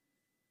saying.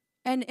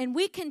 And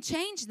we can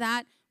change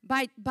that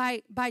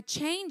by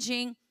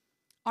changing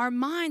our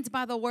minds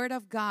by the word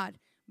of God,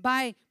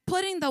 by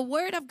putting the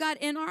word of God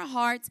in our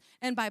hearts,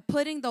 and by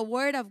putting the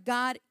word of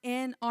God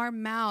in our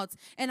mouths.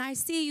 And I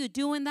see you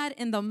doing that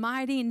in the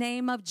mighty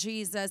name of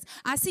Jesus.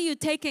 I see you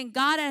taking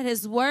God at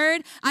his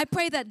word. I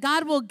pray that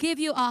God will give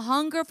you a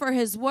hunger for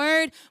his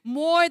word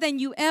more than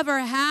you ever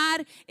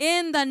had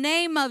in the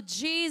name of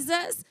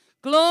Jesus.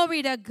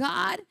 Glory to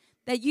God.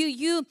 That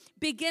you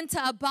begin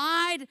to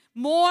abide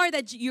more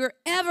than you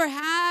ever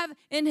have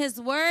in his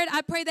word.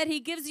 I pray that he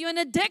gives you an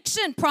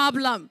addiction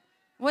problem.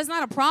 Well, it's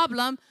not a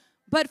problem,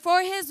 but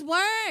for his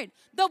word,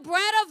 the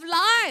bread of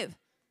life,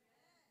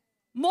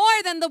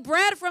 more than the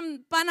bread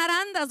from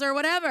Panarandas or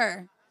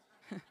whatever.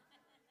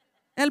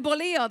 El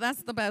bolillo,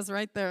 that's the best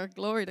right there.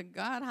 Glory to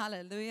God.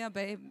 Hallelujah,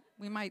 babe.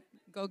 We might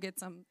go get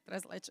some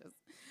tres leches.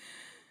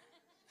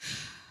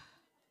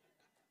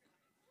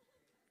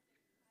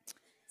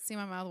 See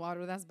my mouth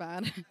water, that's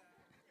bad.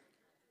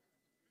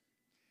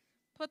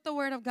 Put the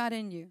word of God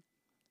in you.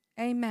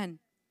 Amen.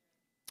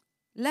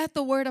 Let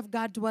the word of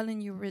God dwell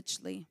in you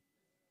richly.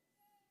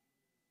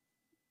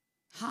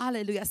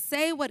 Hallelujah.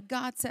 Say what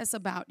God says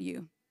about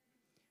you.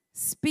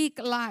 Speak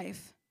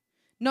life.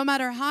 No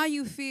matter how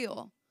you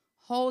feel,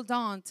 hold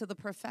on to the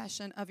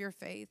profession of your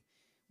faith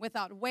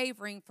without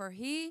wavering, for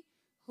he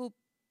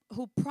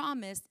who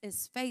promised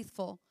is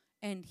faithful,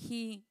 and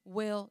he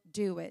will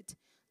do it.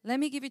 Let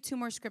me give you 2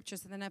 more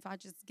scriptures, and then if I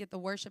just get the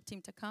worship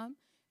team to come,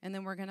 and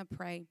then we're going to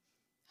pray.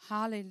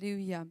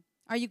 Hallelujah.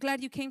 Are you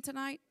glad you came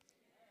tonight?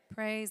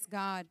 Praise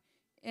God.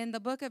 In the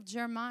book of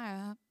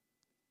Jeremiah,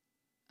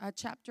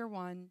 chapter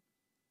 1,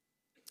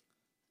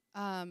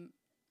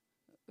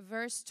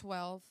 verse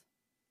 12,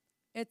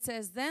 it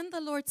says, "Then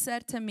the Lord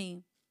said to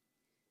me,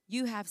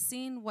 you have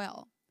seen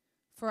well,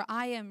 for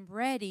I am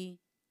ready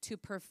to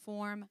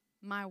perform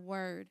my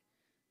word."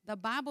 The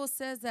Bible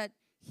says that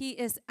he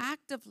is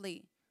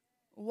actively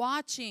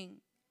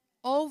watching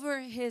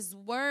over his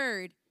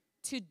word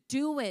to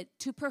do it,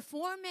 to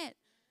perform it.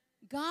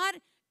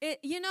 God,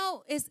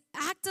 is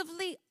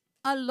actively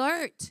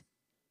alert,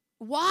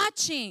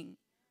 watching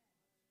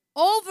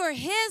over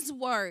his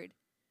word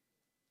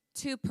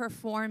to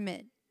perform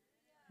it.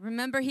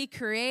 Remember, he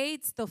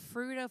creates the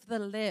fruit of the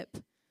lip.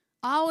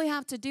 All we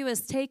have to do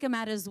is take him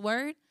at his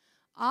word.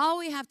 All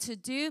we have to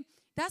do,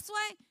 that's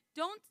why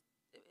don't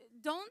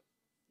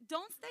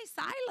stay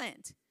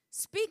silent.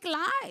 Speak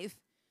life.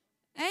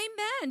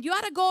 Amen. You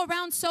ought to go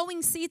around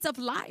sowing seeds of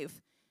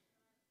life.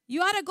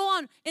 You ought to go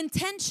on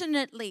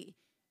intentionally,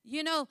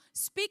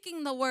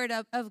 speaking the word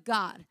of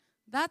God.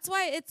 That's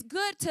why it's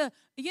good to,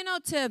 you know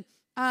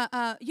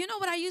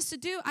what I used to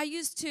do? I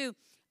used to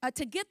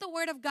get the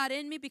word of God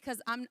in me,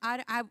 because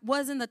I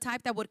wasn't the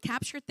type that would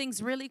capture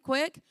things really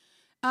quick.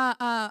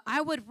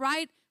 I would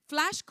write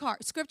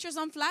flashcards, scriptures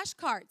on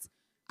flashcards.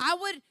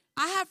 I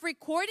have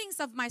recordings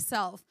of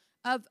myself,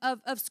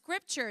 of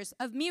scriptures,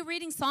 of me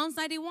reading Psalms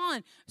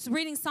 91,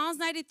 reading Psalms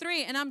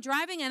 93, and I'm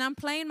driving and I'm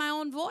playing my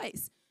own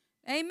voice.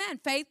 Amen.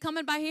 Faith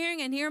coming by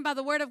hearing, and hearing by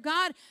the word of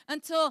God,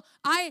 until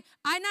I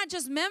not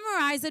just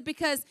memorize it,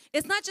 because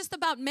it's not just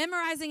about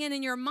memorizing it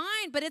in your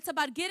mind, but it's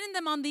about getting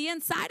them on the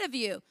inside of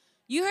you.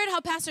 You heard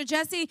how Pastor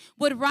Jesse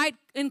would write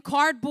in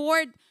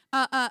cardboard,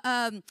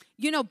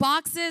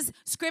 boxes,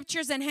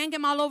 scriptures, and hang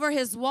them all over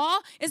his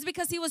wall. It's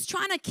because he was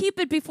trying to keep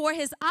it before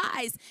his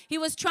eyes. He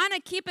was trying to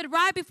keep it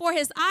right before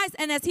his eyes.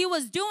 And as he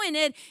was doing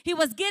it, he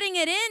was getting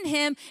it in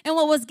him. And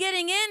what was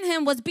getting in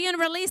him was being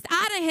released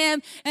out of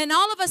him. And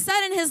all of a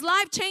sudden, his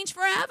life changed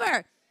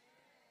forever.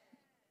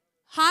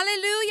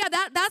 Hallelujah.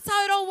 That's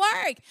how it'll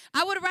work.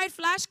 I would write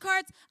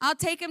flashcards. I'll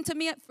take them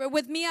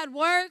with me at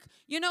work,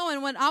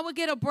 and when I would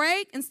get a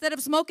break, instead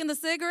of smoking the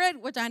cigarette,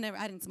 which I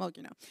didn't smoke,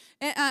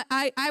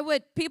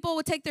 people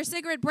would take their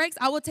cigarette breaks.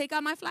 I would take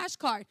out my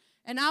flashcard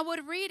and I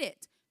would read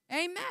it.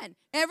 Amen.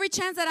 Every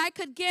chance that I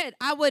could get,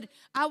 I would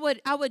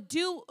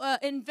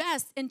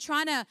invest in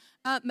trying to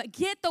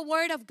get the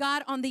word of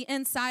God on the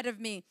inside of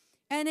me.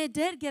 And it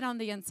did get on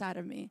the inside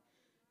of me.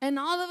 And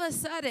all of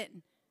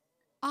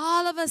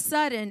a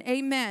sudden,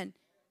 amen,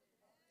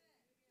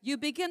 you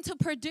begin to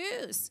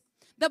produce.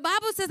 The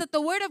Bible says that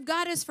the word of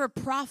God is for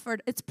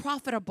profit. It's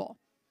profitable.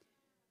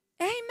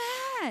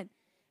 Amen.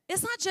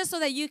 It's not just so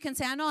that you can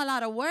say, I know a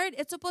lot of word.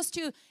 It's supposed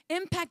to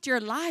impact your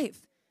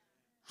life.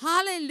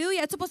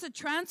 Hallelujah. It's supposed to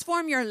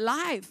transform your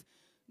life.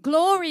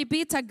 Glory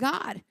be to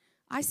God.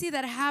 I see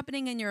that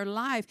happening in your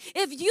life.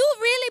 If you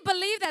really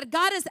believe that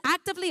God is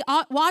actively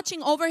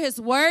watching over his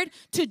word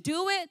to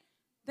do it,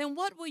 then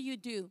what will you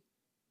do?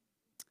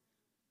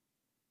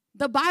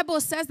 The Bible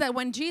says that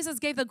when Jesus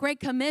gave the Great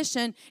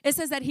Commission, it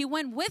says that he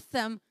went with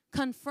them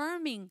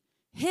confirming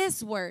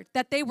his word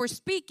that they were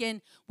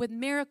speaking with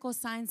miracle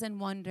signs and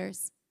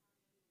wonders.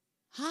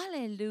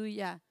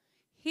 Hallelujah.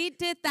 He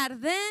did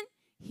that then.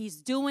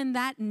 He's doing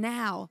that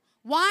now.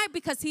 Why?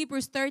 Because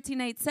Hebrews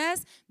 13:8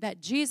 says that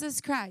Jesus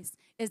Christ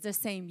is the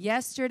same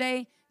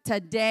yesterday,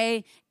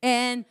 today,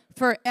 and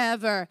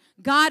forever.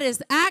 God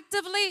is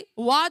actively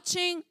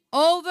watching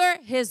over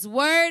his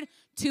word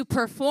to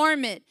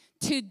perform it,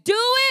 to do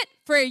it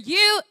for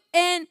you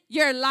in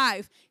your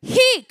life.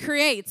 He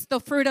creates the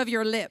fruit of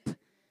your lip.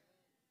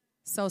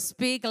 So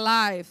speak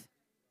life.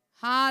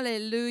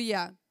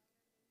 Hallelujah.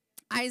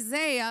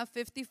 Isaiah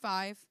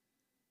 55.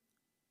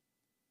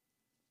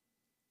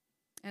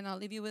 And I'll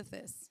leave you with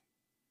this.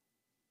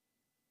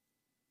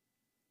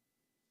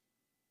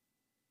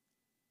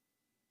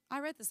 I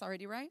read this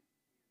already, right?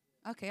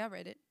 Okay, I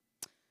read it.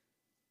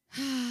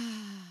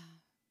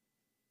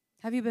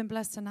 Have you been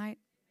blessed tonight?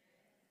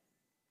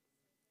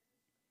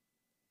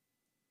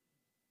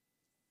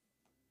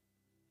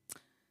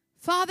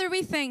 Father,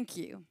 we thank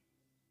you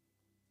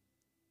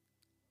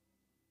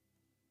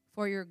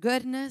for your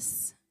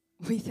goodness.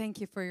 We thank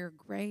you for your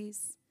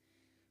grace.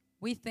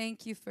 We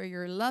thank you for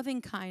your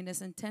loving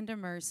kindness and tender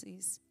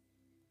mercies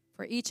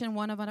for each and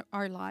one of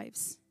our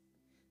lives.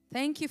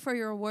 Thank you for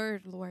your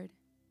word, Lord.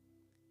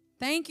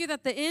 Thank you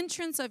that the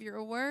entrance of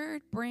your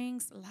word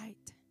brings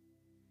light.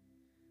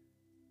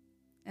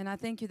 And I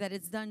thank you that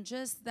it's done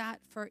just that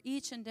for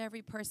each and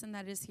every person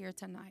that is here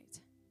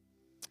tonight.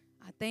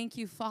 I thank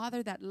you,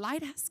 Father, that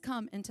light has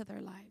come into their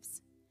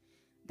lives,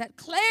 that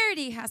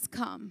clarity has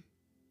come,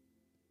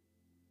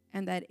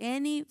 and that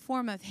any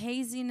form of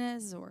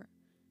haziness or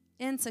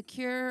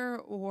insecure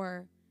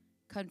or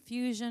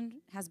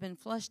confusion has been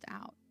flushed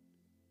out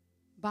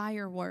by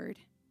your word.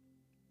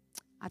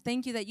 I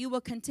thank you that you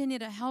will continue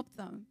to help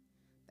them,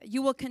 that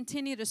you will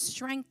continue to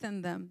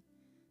strengthen them,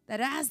 that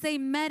as they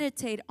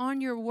meditate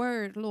on your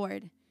word,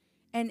 Lord,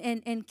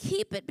 and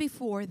keep it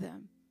before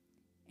them,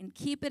 and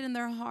keep it in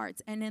their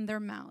hearts and in their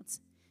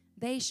mouths,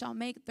 they shall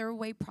make their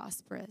way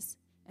prosperous,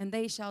 and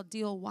they shall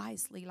deal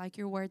wisely, like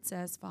your word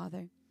says,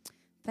 Father.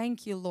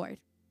 Thank you, Lord,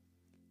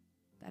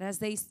 that as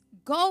they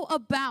go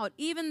about,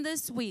 even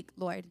this week,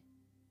 Lord,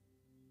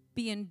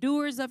 being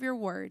doers of your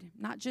word,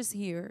 not just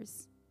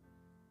hearers,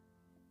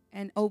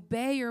 and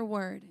obey your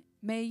word.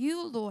 May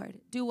you,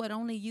 Lord, do what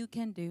only you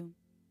can do.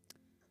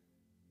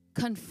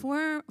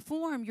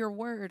 Form your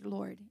word,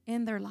 Lord,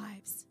 in their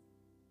lives.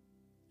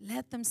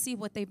 Let them see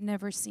what they've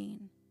never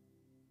seen.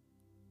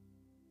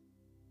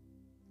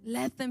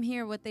 Let them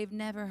hear what they've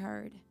never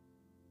heard.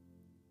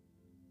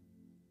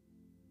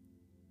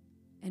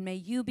 And may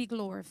you be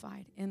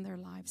glorified in their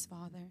lives,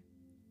 Father.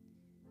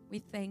 We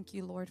thank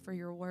you, Lord, for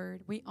your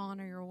word. We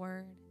honor your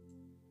word.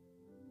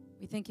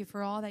 We thank you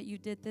for all that you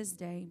did this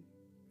day.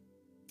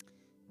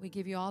 We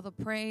give you all the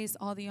praise,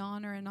 all the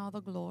honor, and all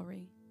the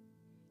glory.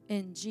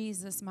 In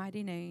Jesus'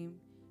 mighty name.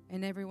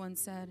 And everyone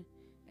said,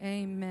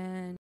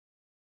 amen.